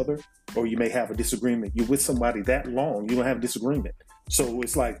like each other, or you may have a disagreement. You're with somebody that long, you're going to have a disagreement. So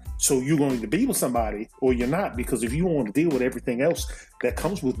it's like, you're going to be with somebody, or you're not, because if you don't want to deal with everything else that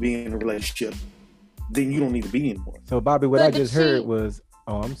comes with being in a relationship, then you don't need to be anymore. So Bobby, what I just heard was.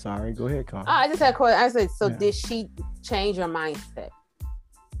 Oh, I'm sorry. Go ahead, Carl. I just had a question. I said, did she change your mindset?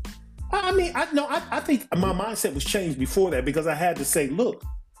 I mean, I think my mindset was changed before that, because I had to say, look,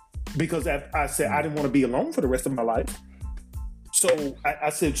 because I said I didn't want to be alone for the rest of my life. So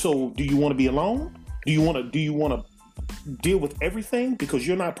I said, so do you want to be alone? Do you want to deal with everything? Because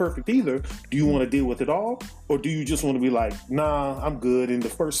you're not perfect either. Do you want to deal with it all? Or do you just want to be like, nah, I'm good. And the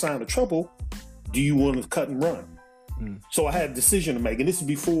first sign of trouble, do you want to cut and run? So I had a decision to make, and this is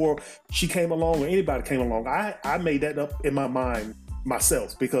before she came along or anybody came along. I made that up in my mind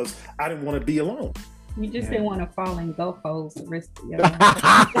myself, because I didn't want to be alone. You just didn't want to fall in golf holes the rest of your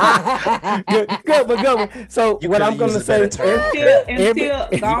life. Good. So what I'm going to say,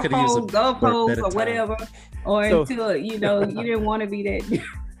 until golf holes or whatever, or until you didn't want to be that.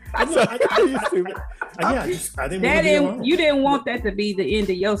 I didn't want to be alone. You didn't want that to be the end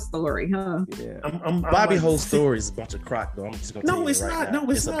of your story, huh? Yeah. Bobby Hole's story is a bunch of crock, though. I'm just gonna tell you right now.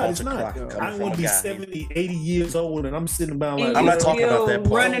 No, it's not. It's not. I want to be 70, 80 years old, and I'm sitting about like. I'm not talking about that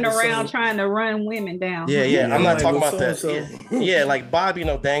part. Running around trying to run women down. Yeah. I'm not talking about that. Yeah, like Bobby,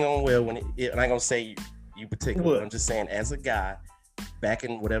 dang on well, and I ain't gonna say you particularly. I'm just saying, as a guy, back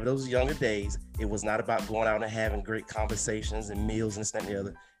in whatever those younger days, it was not about going out and having great conversations and meals and stuff and the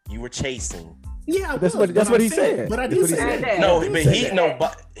other. You were chasing. Yeah, that's what he said. But I did say that. No,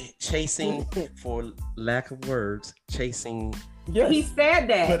 but chasing, for lack of words, chasing. Yes. He said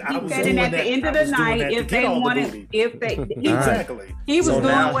that. He said it at the end of the night. Exactly. He was doing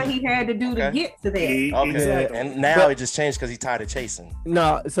what he had to do to get to that. Okay. Exactly. And now it just changed because he tired of chasing.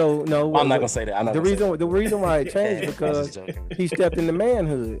 No. I'm not gonna say that. The reason why it changed because he stepped into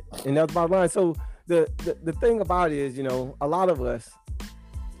manhood, and that's my line. So the thing about it is, you know, a lot of us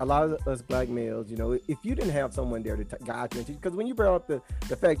black males, you know, if you didn't have someone there to guide you, because when you brought up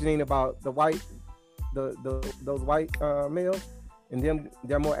the fact, Janine, about the white, those white males, and them,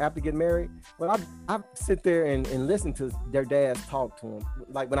 they're more apt to get married. Well, I sit there and listen to their dads talk to them,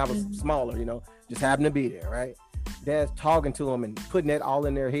 like when I was smaller, you know, just happened to be there, right? Dads talking to them and putting that all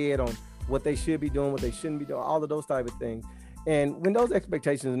in their head on what they should be doing, what they shouldn't be doing, all of those type of things. And when those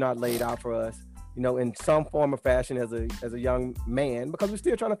expectations are not laid out for us, you know, in some form or fashion as a young man, because we're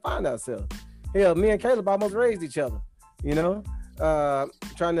still trying to find ourselves. Hell, me and Caleb almost raised each other, you know,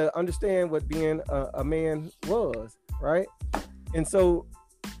 trying to understand what being a man was, right? And so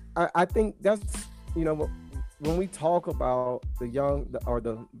I think that's, you know, when we talk about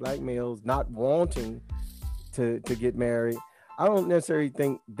the black males not wanting to get married, I don't necessarily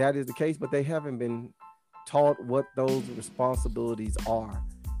think that is the case, but they haven't been taught what those responsibilities are.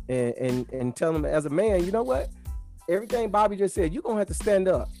 And tell them as a man, you know what? Everything Bobby just said, you're going to have to stand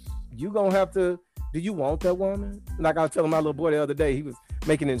up. You're going to have to, do you want that woman? Like I was telling my little boy the other day, he was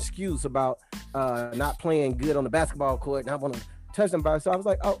making an excuse about not playing good on the basketball court and I want to touch somebody. So I was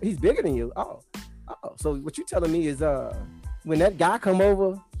like, oh, he's bigger than you. Oh. So what you telling me is when that guy come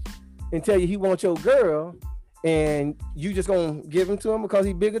over and tell you he wants your girl and you just going to give him to him because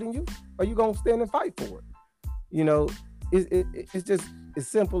he's bigger than you? Or you going to stand and fight for it? You know, it's just as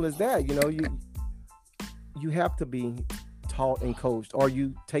simple as that. You know, you have to be taught and coached, or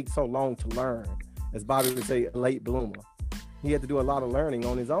you take so long to learn. As Bobby would say, a late bloomer. He had to do a lot of learning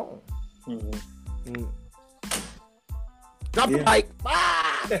on his own. Drop the mic.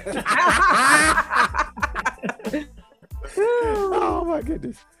 Oh my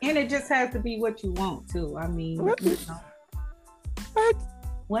goodness. And it just has to be what you want too. I mean,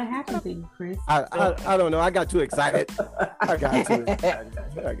 what happened to you, Chris? I don't know. I got too excited.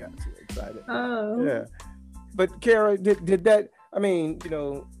 Oh. Yeah. But Kara, did that, I mean, you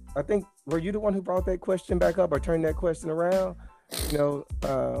know, I think, were you the one who brought that question back up or turned that question around? You know,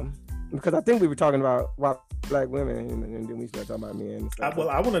 because I think we were talking about black women and then we started talking about men. I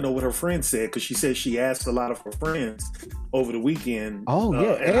want to know what her friend said, because she said she asked a lot of her friends over the weekend. Oh,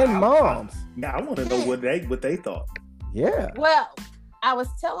 yeah, and moms. I want to know what they thought. Yeah. Well, I was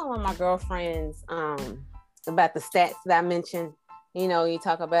telling one of my girlfriends about the stats that I mentioned. You know, you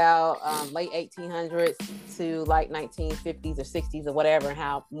talk about late 1800s to like 1950s or 60s or whatever, and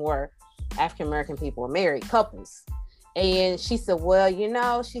how more African American people were married, couples. And she said, well, you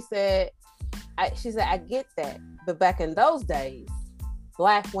know, she said, I get that. But back in those days,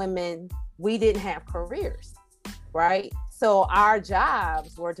 Black women, we didn't have careers, right? So our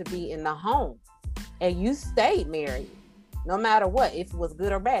jobs were to be in the home, and you stayed married. No matter what, if it was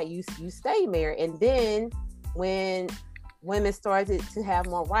good or bad, you stayed married. And then when women started to have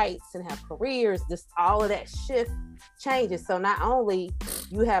more rights and have careers, just all of that shift changes. So not only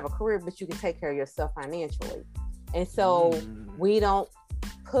you have a career, but you can take care of yourself financially. And so we don't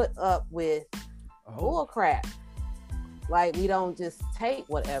put up with bull crap. Like, we don't just take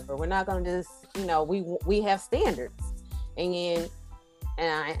whatever. We're not going to just, you know, we have standards. And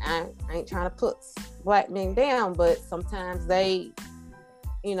I ain't trying to put Black men down, but sometimes they,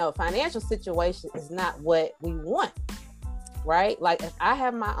 you know, financial situation is not what we want, right? Like, if I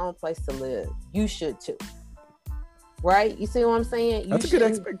have my own place to live, you should too, right? You see what I'm saying? That's a good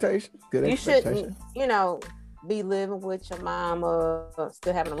expectation. You shouldn't, you know, be living with your mom or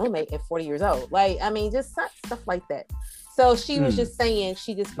still having a roommate at 40 years old. Like, I mean, just stuff like that. So she was just saying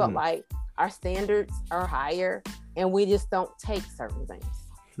she just felt like our standards are higher and we just don't take certain things.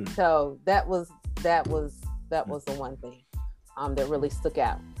 So that was the one thing that really stuck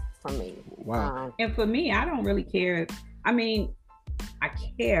out for me. Wow. And for me, I don't really care. I mean, I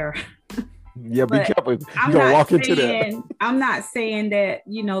care. Yeah, be careful. You're gonna walk into that. I'm not saying that,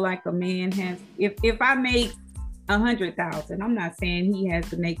 you know, like a man has, if I make 100,000, I'm not saying he has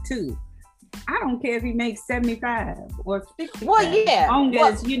to make 2. I don't care if he makes 75 or 65. Well, yeah. As long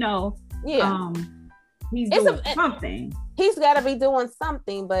as, you know, he's doing something. He's got to be doing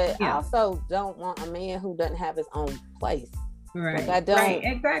something, but I also don't want a man who doesn't have his own place. Right. Like, I don't. Right.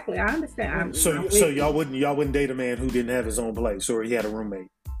 Exactly. I understand. So y'all wouldn't date a man who didn't have his own place, or he had a roommate?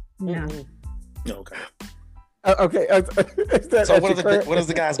 No. Okay. Okay. So what is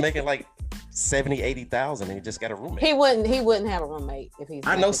the guy's making, like 70, 80,000, and he just got a roommate? He wouldn't have a roommate if he's.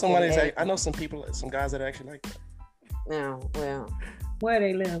 I know some guys that are actually like that. No, well. Where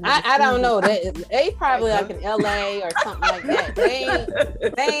they live? I don't know. They probably like in LA or something like that.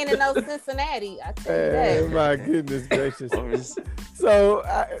 They ain't in no Cincinnati. I tell you that. My goodness gracious. So,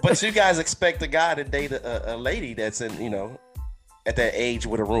 but you guys expect a guy to date a lady that's in, you know, at that age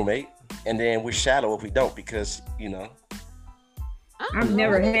with a roommate, and then we're shallow if we don't, because I've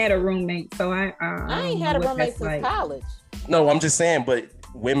never had a roommate, so I ain't had a roommate since college. No, I'm just saying, but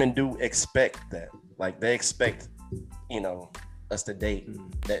women do expect that. Like they expect, us to date.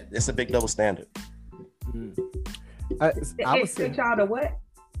 That it's a big double standard. I was saying, y'all to what?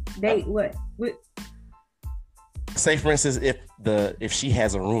 Date what? Say for instance, if she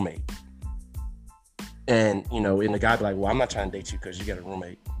has a roommate, and and the guy be like, well, I'm not trying to date you because you got a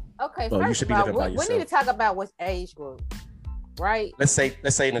roommate. Okay, well, first of all, we need to talk about which age group, right? Let's say in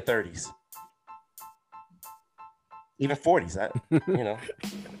the 30s, even 40s.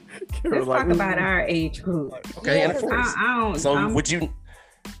 Let's talk about our age group. Okay, in the 40s. Would you?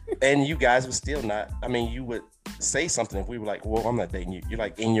 And you guys would still not. I mean, you would say something if we were like, well, I'm not dating you. You're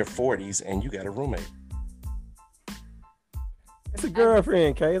like in your 40s and you got a roommate. It's a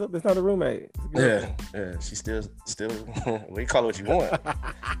girlfriend, Caleb. It's not a roommate. Yeah. She's still. We call it what you want.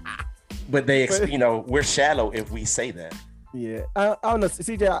 But we're shallow if we say that. Yeah, I don't know,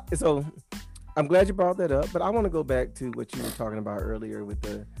 CJ. So I'm glad you brought that up, but I want to go back to what you were talking about earlier with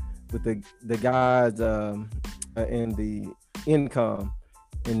the guys and the income,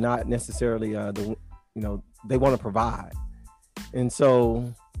 and not necessarily they want to provide, and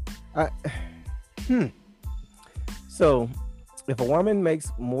so so if a woman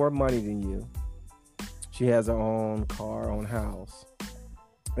makes more money than you, she has her own car, own house,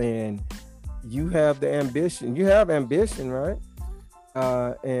 and you have the ambition. You have ambition, right?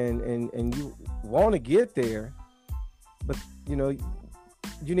 And you want to get there, but you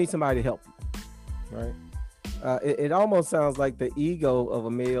need somebody to help you, right? It almost sounds like the ego of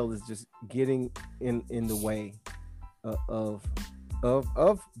a male is just getting in the way of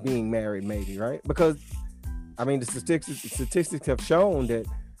being married, maybe, right? Because I mean, the statistics have shown that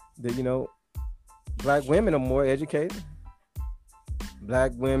Black women are more educated.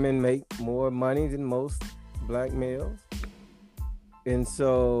 Black women make more money than most Black males. And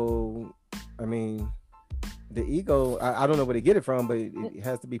so, I mean, the ego, I don't know where to get it from, but it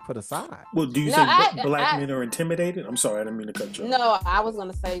has to be put aside. Well, do you think Black men are intimidated? I'm sorry, I didn't mean to cut you off. No, I was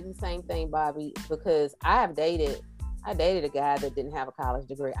going to say the same thing, Bobby, because I dated a guy that didn't have a college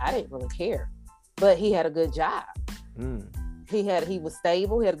degree. I didn't really care, but he had a good job. He was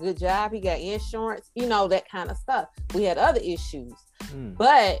stable. He had a good job. He got insurance, that kind of stuff. We had other issues,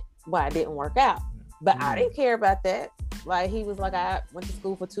 but it didn't work out. But I didn't care about that. Like, he was like, I went to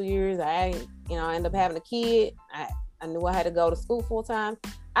school for 2 years. I ended up having a kid. I knew I had to go to school full time.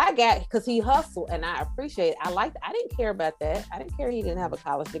 Because he hustled, and I appreciate it. I didn't care about that. I didn't care he didn't have a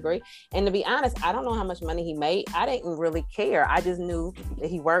college degree. And to be honest, I don't know how much money he made. I didn't really care. I just knew that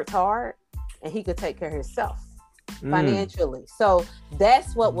he worked hard and he could take care of himself financially. So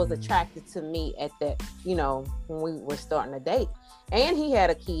that's what was attracted to me at that, when we were starting to date. And he had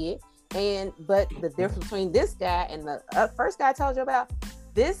a kid. But the difference between this guy and the first guy I told you about,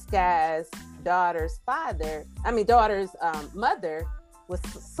 this guy's daughter's mother was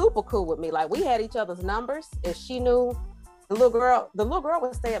super cool with me. Like, we had each other's numbers. If she knew the little girl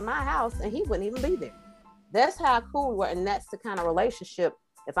would stay at my house and he wouldn't even be there. That's how cool we were. And that's the kind of relationship,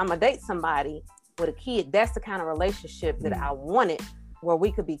 if I'm gonna date somebody with a kid, that's the kind of relationship that I wanted, where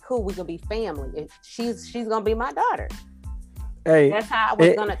we could be cool, we could be family. She's gonna be my daughter. Hey, that's how I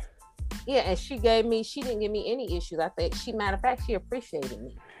was gonna. Yeah, and she didn't give me any issues. I think matter of fact, she appreciated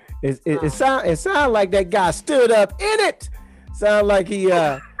me. It sound like that guy stood up in it. Sound like he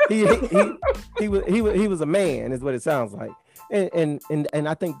was a man, is what it sounds like. And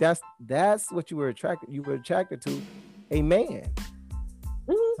I think that's what you were attracted. You were attracted to a man,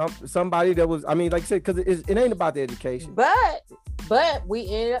 somebody that was. I mean, like I said, because it ain't about the education. But we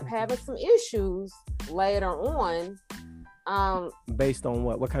ended up having some issues later on. Based on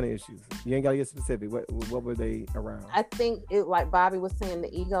what kind of issues? You ain't gotta get specific. What were they around? I think it, like Bobby was saying, the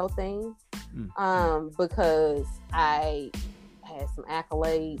ego thing. Because I had some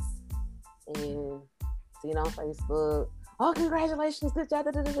accolades and seen on Facebook, oh, congratulations, good job.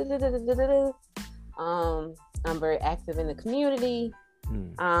 I'm very active in the community.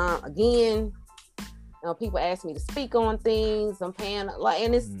 Again, people ask me to speak on things. I'm paying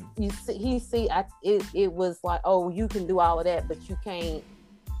and it's it was like, oh, you can do all of that, but you can't.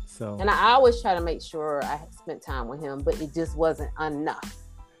 So, and I always try to make sure I spent time with him, but it just wasn't enough.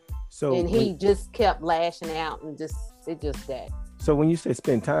 So, and he just kept lashing out, and it just that. So when you say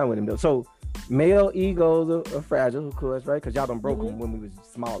spend time with him, though, so male egos are fragile, of course, right? Because y'all done broke them when we was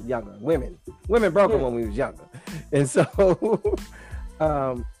small, younger. Women broke them when we was younger, and so,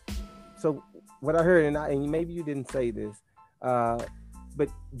 so. What I heard, and maybe you didn't say this, but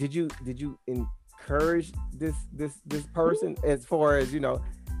did you in encourage this person as far as,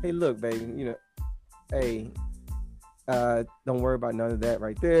 hey, look, baby, hey, don't worry about none of that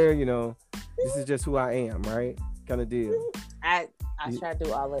right there. This is just who I am, right? Kind of deal. I tried to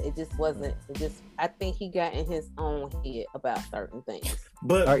do all of it. It just wasn't. I think he got in his own head about certain things.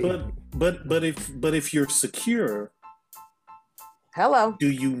 But if you're secure, hello, do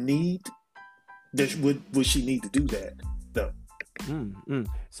you need? Would she need to do that though?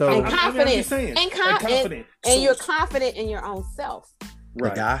 So and confident, and you're confident in your own self.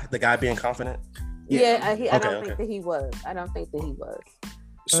 Right. The guy being confident. Yeah, I don't think that he was. I don't think that he was.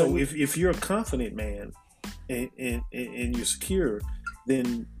 So if you're a confident man and you're secure,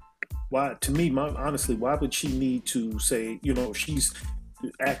 then why? To me, honestly, why would she need to say? She's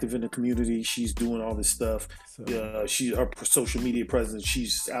active in the community. She's doing all this stuff. Her social media presence.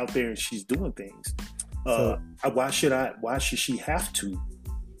 She's out there and she's doing things. Why should she have to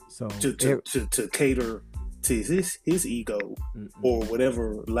cater to his ego or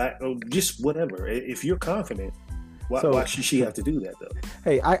whatever, or just whatever? If you're confident, why should she have to do that though?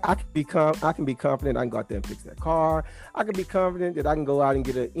 Hey, I can be confident. I can go out there and fix that car. I can be confident that I can go out and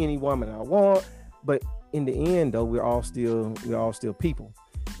get any woman I want. But in the end, though, we're all still people,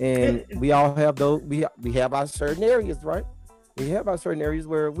 and we all have those. We have our certain areas, right? We have our certain areas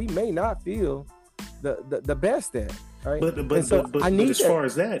where we may not feel the best at. Right? But as far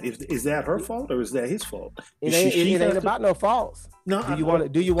as that, is that her fault or is that his fault? It ain't about no faults. No, do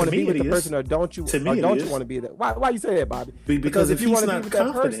you want to be with the person or don't you? Or don't you want to be there? Why you say that, Bobby? Because if you want to be with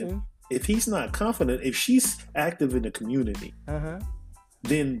that person, if he's not confident, if she's active in the community,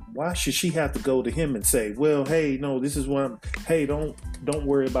 then why should she have to go to him and say, "Well, hey, no, this is what I'm. Hey, don't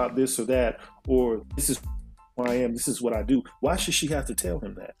worry about this or that, or this is who I am. This is what I do." Why should she have to tell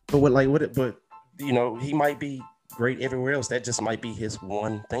him that? But he might be great everywhere else. That just might be his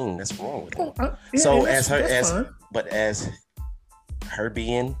one thing that's wrong with him. As her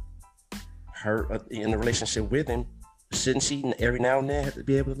being in a relationship with him, shouldn't she every now and then have to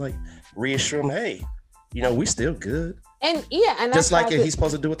be able to reassure him, hey, we still good? And just like he's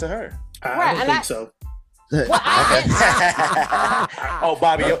supposed to do it to her. I don't think so. Well, oh,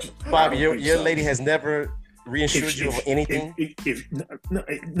 Bobby, your lady has never reassured you of anything? Hold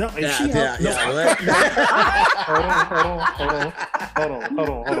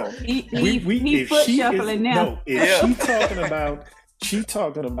on. He foot shuffling now. She's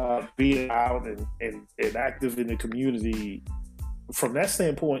talking about being out and active in the community. From that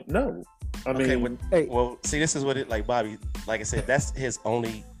standpoint, no. Well, see, this is what Bobby, like I said, that's his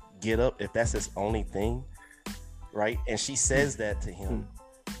only get up. If that's his only thing, right? And she says that to him.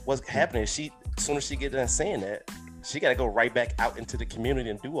 What's happening is as soon as she get done saying that, she got to go right back out into the community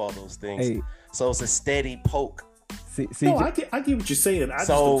and do all those things. Hey. So it's a steady poke. I get what you're saying. I just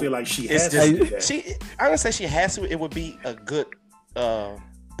don't feel like she has to do that. I don't say she has to. It would be a good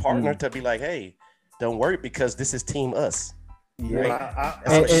partner to be like, hey, don't worry because this is team us. Yeah, right?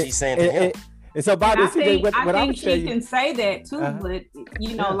 That's what she's saying to him. And so, Bobby, I think she can say that too, but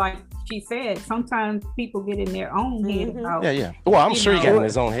like she said, sometimes people get in their own head about. Yeah. Well, I'm sure he got in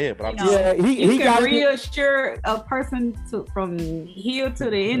his own head, but I'm just he can reassure a person from here to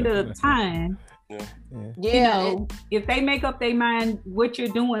the end of time. If they make up their mind, what you're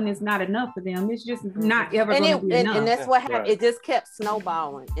doing is not enough for them. It's just not ever going to be enough. And that's what happened. It just kept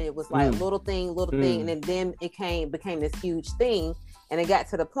snowballing. And it was like little thing, and then it became this huge thing. And it got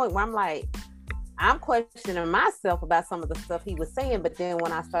to the point where I'm like, I'm questioning myself about some of the stuff he was saying. But then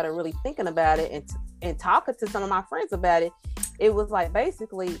when I started really thinking about it and talking to some of my friends about it, it was like,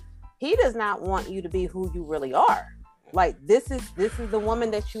 basically, he does not want you to be who you really are. Like, this is the woman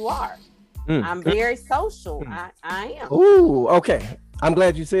that you are. I'm very social. I am. Ooh, okay. I'm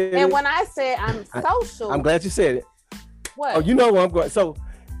glad you said it. And when I said I'm social, I'm glad you said it. What? Oh, you know where I'm going. So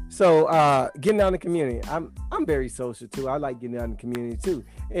getting out in the community. I'm very social too. I like getting out in the community too.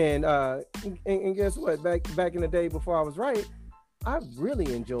 And guess what? Back in the day before I was right, I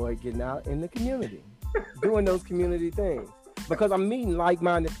really enjoyed getting out in the community, doing those community things because I'm meeting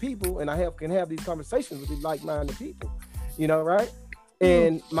like-minded people, and I can have these conversations with these like-minded people. Right?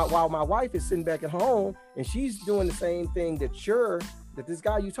 And while my wife is sitting back at home and she's doing the same thing that this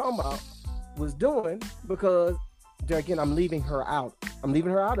guy you talking about was doing, because again, I'm leaving her out. I'm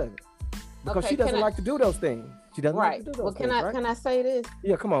leaving her out of it because she doesn't like to do those things. She doesn't like to do those things. Can I say this?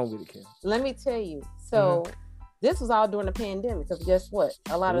 Yeah, come on with it, Kim. Let me tell you. So this was all during the pandemic, because guess what?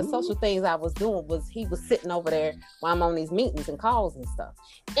 A lot of the social things I was doing was he was sitting over there while I'm on these meetings and calls and stuff,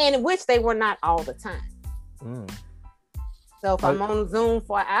 and which they were not all the time. So if I'm on Zoom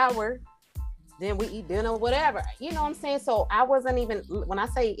for an hour, then we eat dinner, whatever. You know what I'm saying? So I wasn't even, when I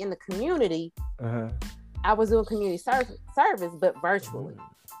say in the community, I was doing community service, but virtually.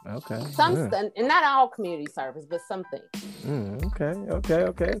 Okay. And not all community service, but some things.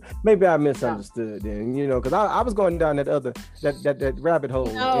 Okay. Maybe I misunderstood then, because I was going down that rabbit hole.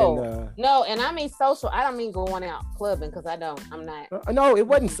 No, and I mean social. I don't mean going out clubbing because I'm not. No, it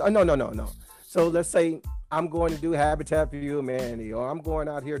wasn't. No. So let's say I'm going to do Habitat for Humanity, or I'm going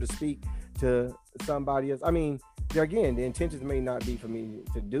out here to speak to somebody else. I mean, there again, the intentions may not be for me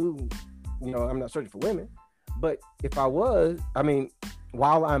to do, I'm not searching for women, but if I was, I mean,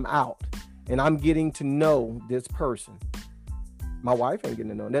 while I'm out and I'm getting to know this person, my wife ain't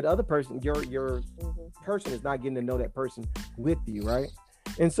getting to know that other person. Your person is not getting to know that person with you, right?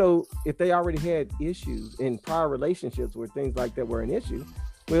 And so if they already had issues in prior relationships where things like that were an issue,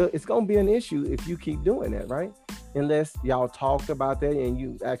 well, it's going to be an issue if you keep doing that, right? Unless y'all talked about that and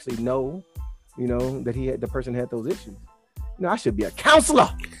you actually know, that the person had those issues. I should be a counselor.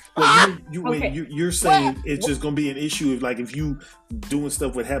 Well, you're saying it's just going to be an issue if you doing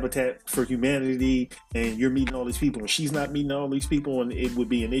stuff with Habitat for Humanity and you're meeting all these people and she's not meeting all these people, and it would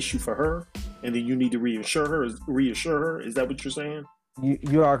be an issue for her, and then you need to reassure her. Is that what you're saying?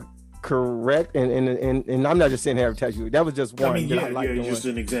 You are correct, and I'm not just saying Habitat. That was just one. Just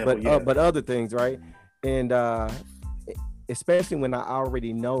an example. But other things, right? And especially when I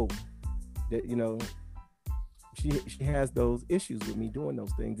already know that she has those issues with me doing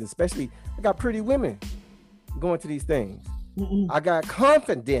those things. Especially, I got pretty women going to these things. I got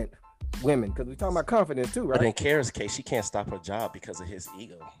confident women, because we're talking about confidence too, right? But in Kara's case, she can't stop her job because of his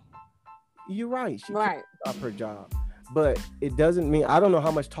ego. You're right. She can't stop her job. But it doesn't mean, I don't know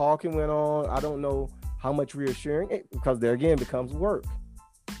how much talking went on. I don't know how much reassuring, because there again becomes work.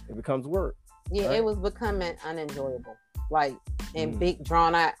 It becomes work. Yeah, right? It was becoming unenjoyable. In big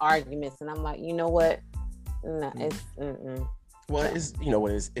drawn out arguments. And I'm like, you know what? No, it's well, it's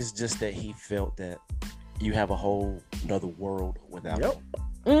what it's just that he felt that you have a whole another world without him.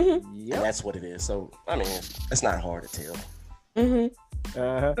 And that's what it is. So I mean, it's not hard to tell.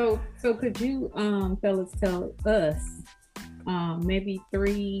 So could you fellas tell us maybe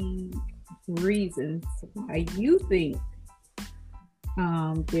 3 reasons why you think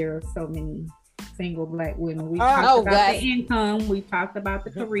there are so many single Black women? We talked about the income, we talked about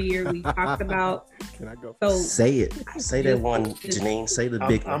the career, we talked about. Can I go? So say it. Say that one, Janine. Say the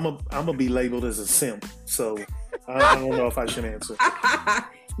big one. I'm gonna be labeled as a simp, so I don't know if I should answer.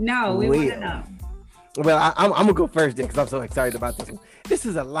 No, we want to know. Well, I'm gonna go first then, because I'm so excited about this one. This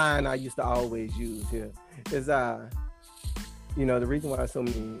is a line I used to always use here. Is the reason why so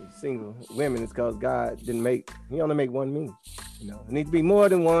many single women is because God He only make one me. It needs to be more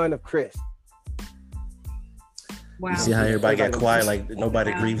than one of Chris. Wow. You see how everybody got quiet, like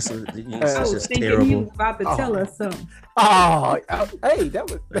nobody agrees with it? It's just terrible. You was about to tell us something. Hey, that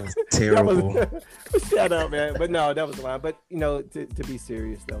was terrible. Shut up, man. But no, that was the line. But to be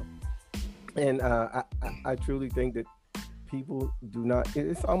serious though, and I truly think that people do not.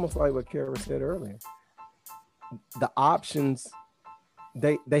 It's almost like what Kara said earlier. The options,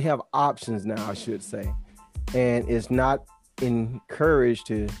 they have options now, I should say, and it's not encouraged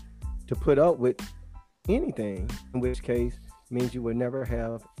to put up with anything, in which case means you will never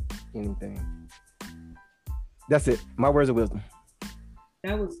have anything. That's it. My words of wisdom.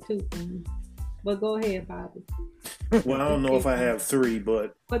 That was 2 things. But go ahead, Bobby. Well, I don't know if I have 3,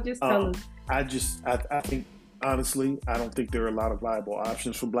 but just tell us. I think honestly, I don't think there are a lot of viable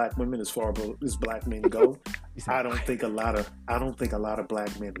options for Black women as far as Black men go. I don't think a lot of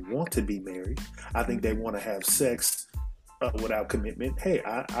Black men want to be married. I think they want to have sex without commitment. Hey,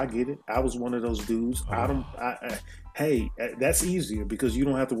 I get it. I was one of those dudes. Hey, that's easier because you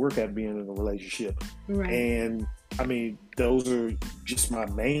don't have to work at being in a relationship. Right. And I mean, those are just my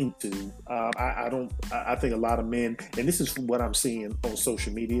main 2. I think a lot of men, and this is what I'm seeing on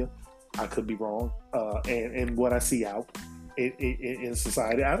social media. I could be wrong. And what I see out in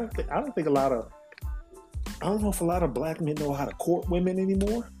society, I don't know if a lot of Black men know how to court women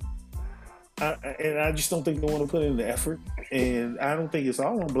anymore. And I just don't think they want to put in the effort. And I don't think it's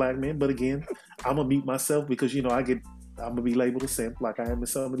all on Black men. But again, I'm going to meet myself because, I'm going to be labeled a simp like I am in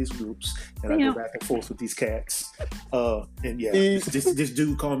some of these groups. And I go back and forth with these cats. This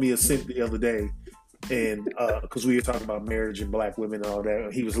dude called me a simp the other day. And because we were talking about marriage and Black women and all that.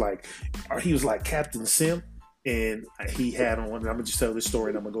 And he was like Captain Simp. And he had on, and I'm gonna just tell this story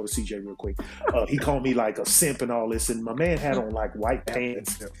and I'm gonna go to CJ real quick. He called me like a simp and all this, and my man had on like white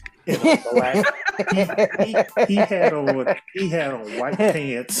pants and a black. he had on white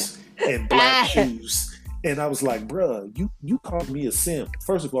pants and black shoes, And I was like, bruh, you called me a simp.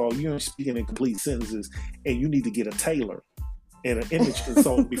 First of all, you're speaking in complete sentences, and you need to get a tailor and an image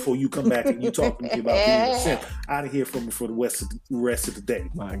consultant before you come back and you talk to me about being a simp. Out of here from for the rest of the day.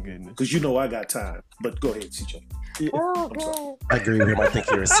 My goodness. Because you know I got time. But go ahead, CJ. Oh, God. I agree with him. I think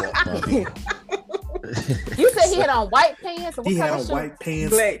you're a simp, Bobby. You said he had on white pants? Or what he had on shoes? white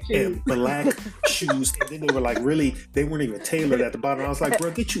pants and black shoes. And then they were like, really, they weren't even tailored at the bottom. I was like, bro,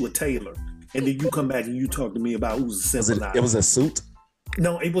 get you a tailor. And then you come back and you talk to me about who's a simp or not. It was a suit?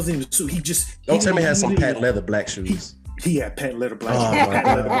 No, it wasn't even a suit. He just... Don't tell me he had some patent leather black shoes. He had patent leather black shoes. Patent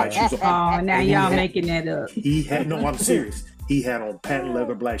leather black shoes. Oh, now y'all making that up. He had... No, I'm serious. He had on patent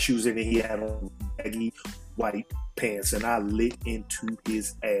leather black shoes, and then he had on baggy white pants, and I lit into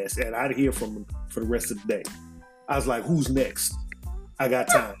his ass. And I'd hear from him for the rest of the day. I was like, who's next? I got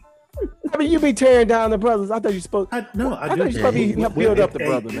time. I mean, you be tearing down the brothers. I thought you spoke. I do. thought you supposed to help build up the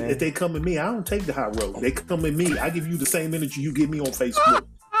brother, man. If they come at me, I don't take the high road. They come at me, I give you the same energy you give me on Facebook.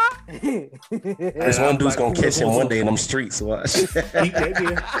 There's one dude's gonna catch him one day in them streets. Watch.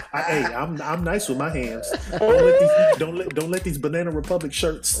 I'm nice with my hands. Don't let these Banana Republic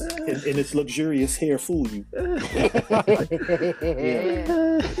shirts and its luxurious hair fool you. All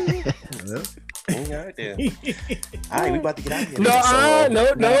right, then. All right, we about to get out of here.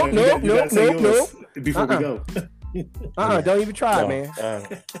 No. Before we go. Don't even try, man.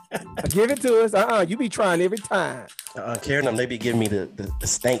 Give it to us. You be trying every time. Karen, they be giving me the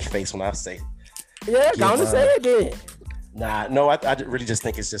stank face when I say. Yeah, gonna say it then. Nah, no, I really just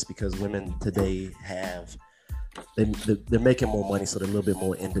think it's just because women today have they're making more money, so they're a little bit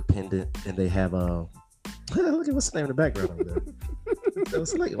more independent, and they have look at what's the name in the background over there.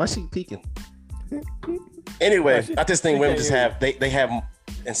 It's like, why she peeking? Anyway, I just think women just have they have,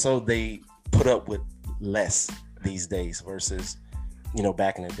 and so they put up with less these days versus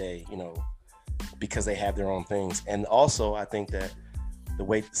back in the day, because they have their own things. And also I think that the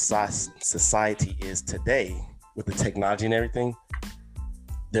way society is today with the technology and everything,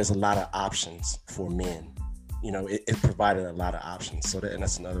 there's a lot of options for men. It provided a lot of options. So and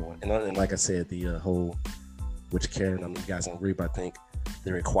that's another one. And like I said, the whole, which Karen, you guys don't agree, but I think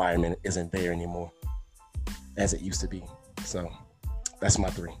the requirement isn't there anymore as it used to be. So that's my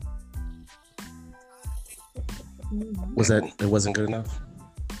 3. It wasn't good enough?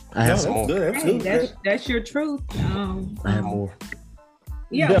 I have some more. Good. That's your truth. I have more.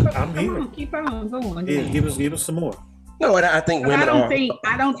 Yeah, I'm here. Keep on going. Yeah, give us some more. No, and I think women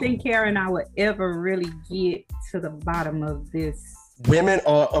I don't think Karen and I would ever really get to the bottom of this. Women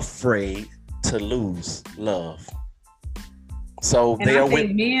are afraid to lose love. So and I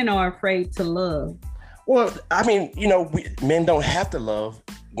think men are afraid to love. Well, I mean, men don't have to love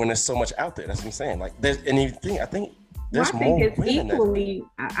when there's so much out there. That's what I'm saying. Like, there's anything. I think there's more. I think it's equally.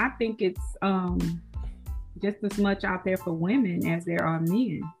 I think it's just as much out there for women as there are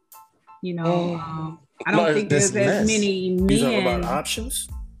men. I don't think there's as many men. You talking about options?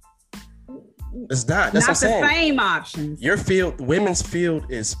 It's not. That's not what I'm saying. The same options. Your field, women's field,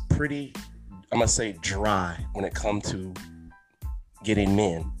 is pretty, I'm gonna say, dry when it comes to getting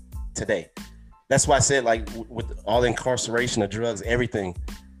men today. That's why I said, like, with all the incarceration, the drugs, everything,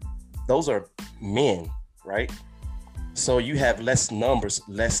 those are men, right? So you have less numbers,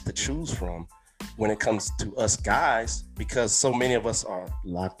 less to choose from when it comes to us guys, because so many of us are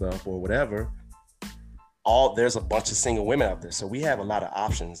locked up or whatever. There's a bunch of single women out there, so we have a lot of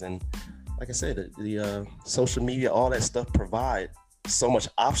options. And like I said, the social media, all that stuff provide so much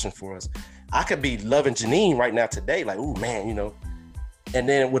option for us. I could be loving Janine right now today, like, ooh, man, and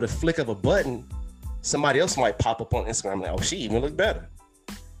then with a flick of a button, somebody else might pop up on Instagram like, oh, she even look better.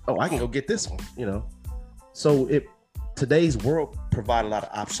 Oh, I can go get this one, So today's world provide a lot of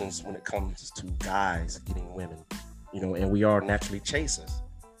options when it comes to guys getting women, and we are naturally chasers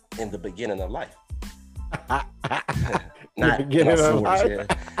in the beginning of life. Not beginning of life.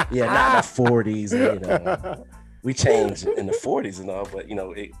 Yeah, not in the 40s. We changed in the 40s and all, but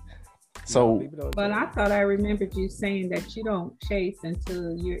So, but I thought I remembered you saying that you don't chase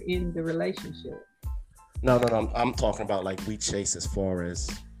until you're in the relationship. No. I'm talking about like we chase as far as,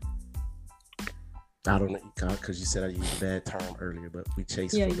 I don't know, because you said I used a bad term earlier, but we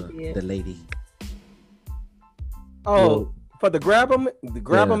chase for the lady. Oh, for the grab them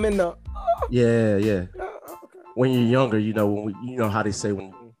in the. Yeah. Okay. When you're younger, how they say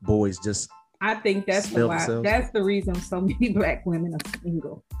when boys just. I think that's the reason so many black women are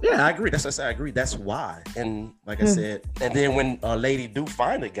single. Yeah, I agree. That's what I agree. That's why. And like I said, and then when a lady do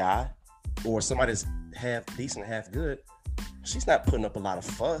find a guy or somebody's half decent, half good, she's not putting up a lot of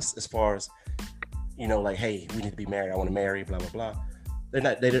fuss as far as, like, hey, we need to be married. I want to marry, blah, blah, blah. They're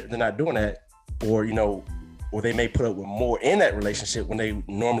not doing that. or or they may put up with more in that relationship when they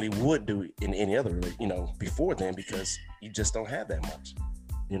normally would do in any other, before then, because you just don't have that much.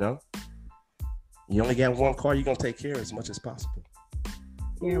 You only got one car, you're gonna take care of as much as possible.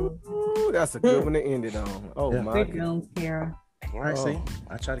 Yeah. Ooh, that's a good one to end it on. Oh my God. Kara. All right, see,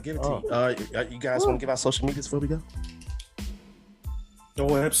 I try to give it to you. You guys want to give out social medias before we go?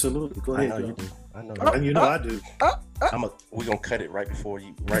 Oh, absolutely. Go ahead. I know you do. I know. And I do. We're gonna cut it right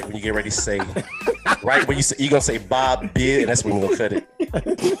when you get ready to say, right when you're gonna say Bob Bid, and that's when we're gonna cut it.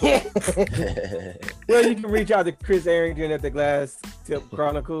 Well, you can reach out to Chris Arrington at the Glass Tip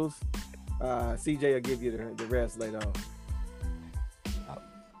Chronicles. CJ will give you the rest later on.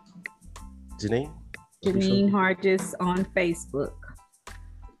 Janine Hargis on Facebook.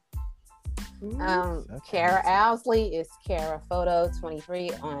 Kara Owsley is Kara Photo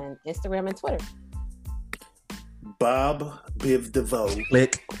 23 on Instagram and Twitter. Bob Biv DeVoe.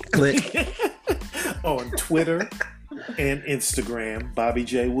 Click. On Twitter and Instagram. Bobby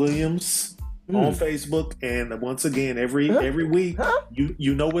J. Williams on Facebook. And once again, every week,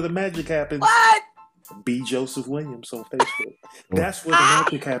 you know where the magic happens. What? B. Joseph Williams on Facebook. That's where the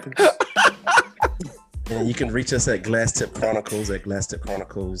magic happens. And you can reach us at Glass Tip Chronicles at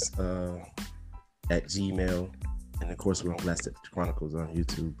Gmail. And of course, we're on Glass Tip Chronicles on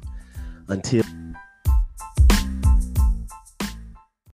YouTube. Until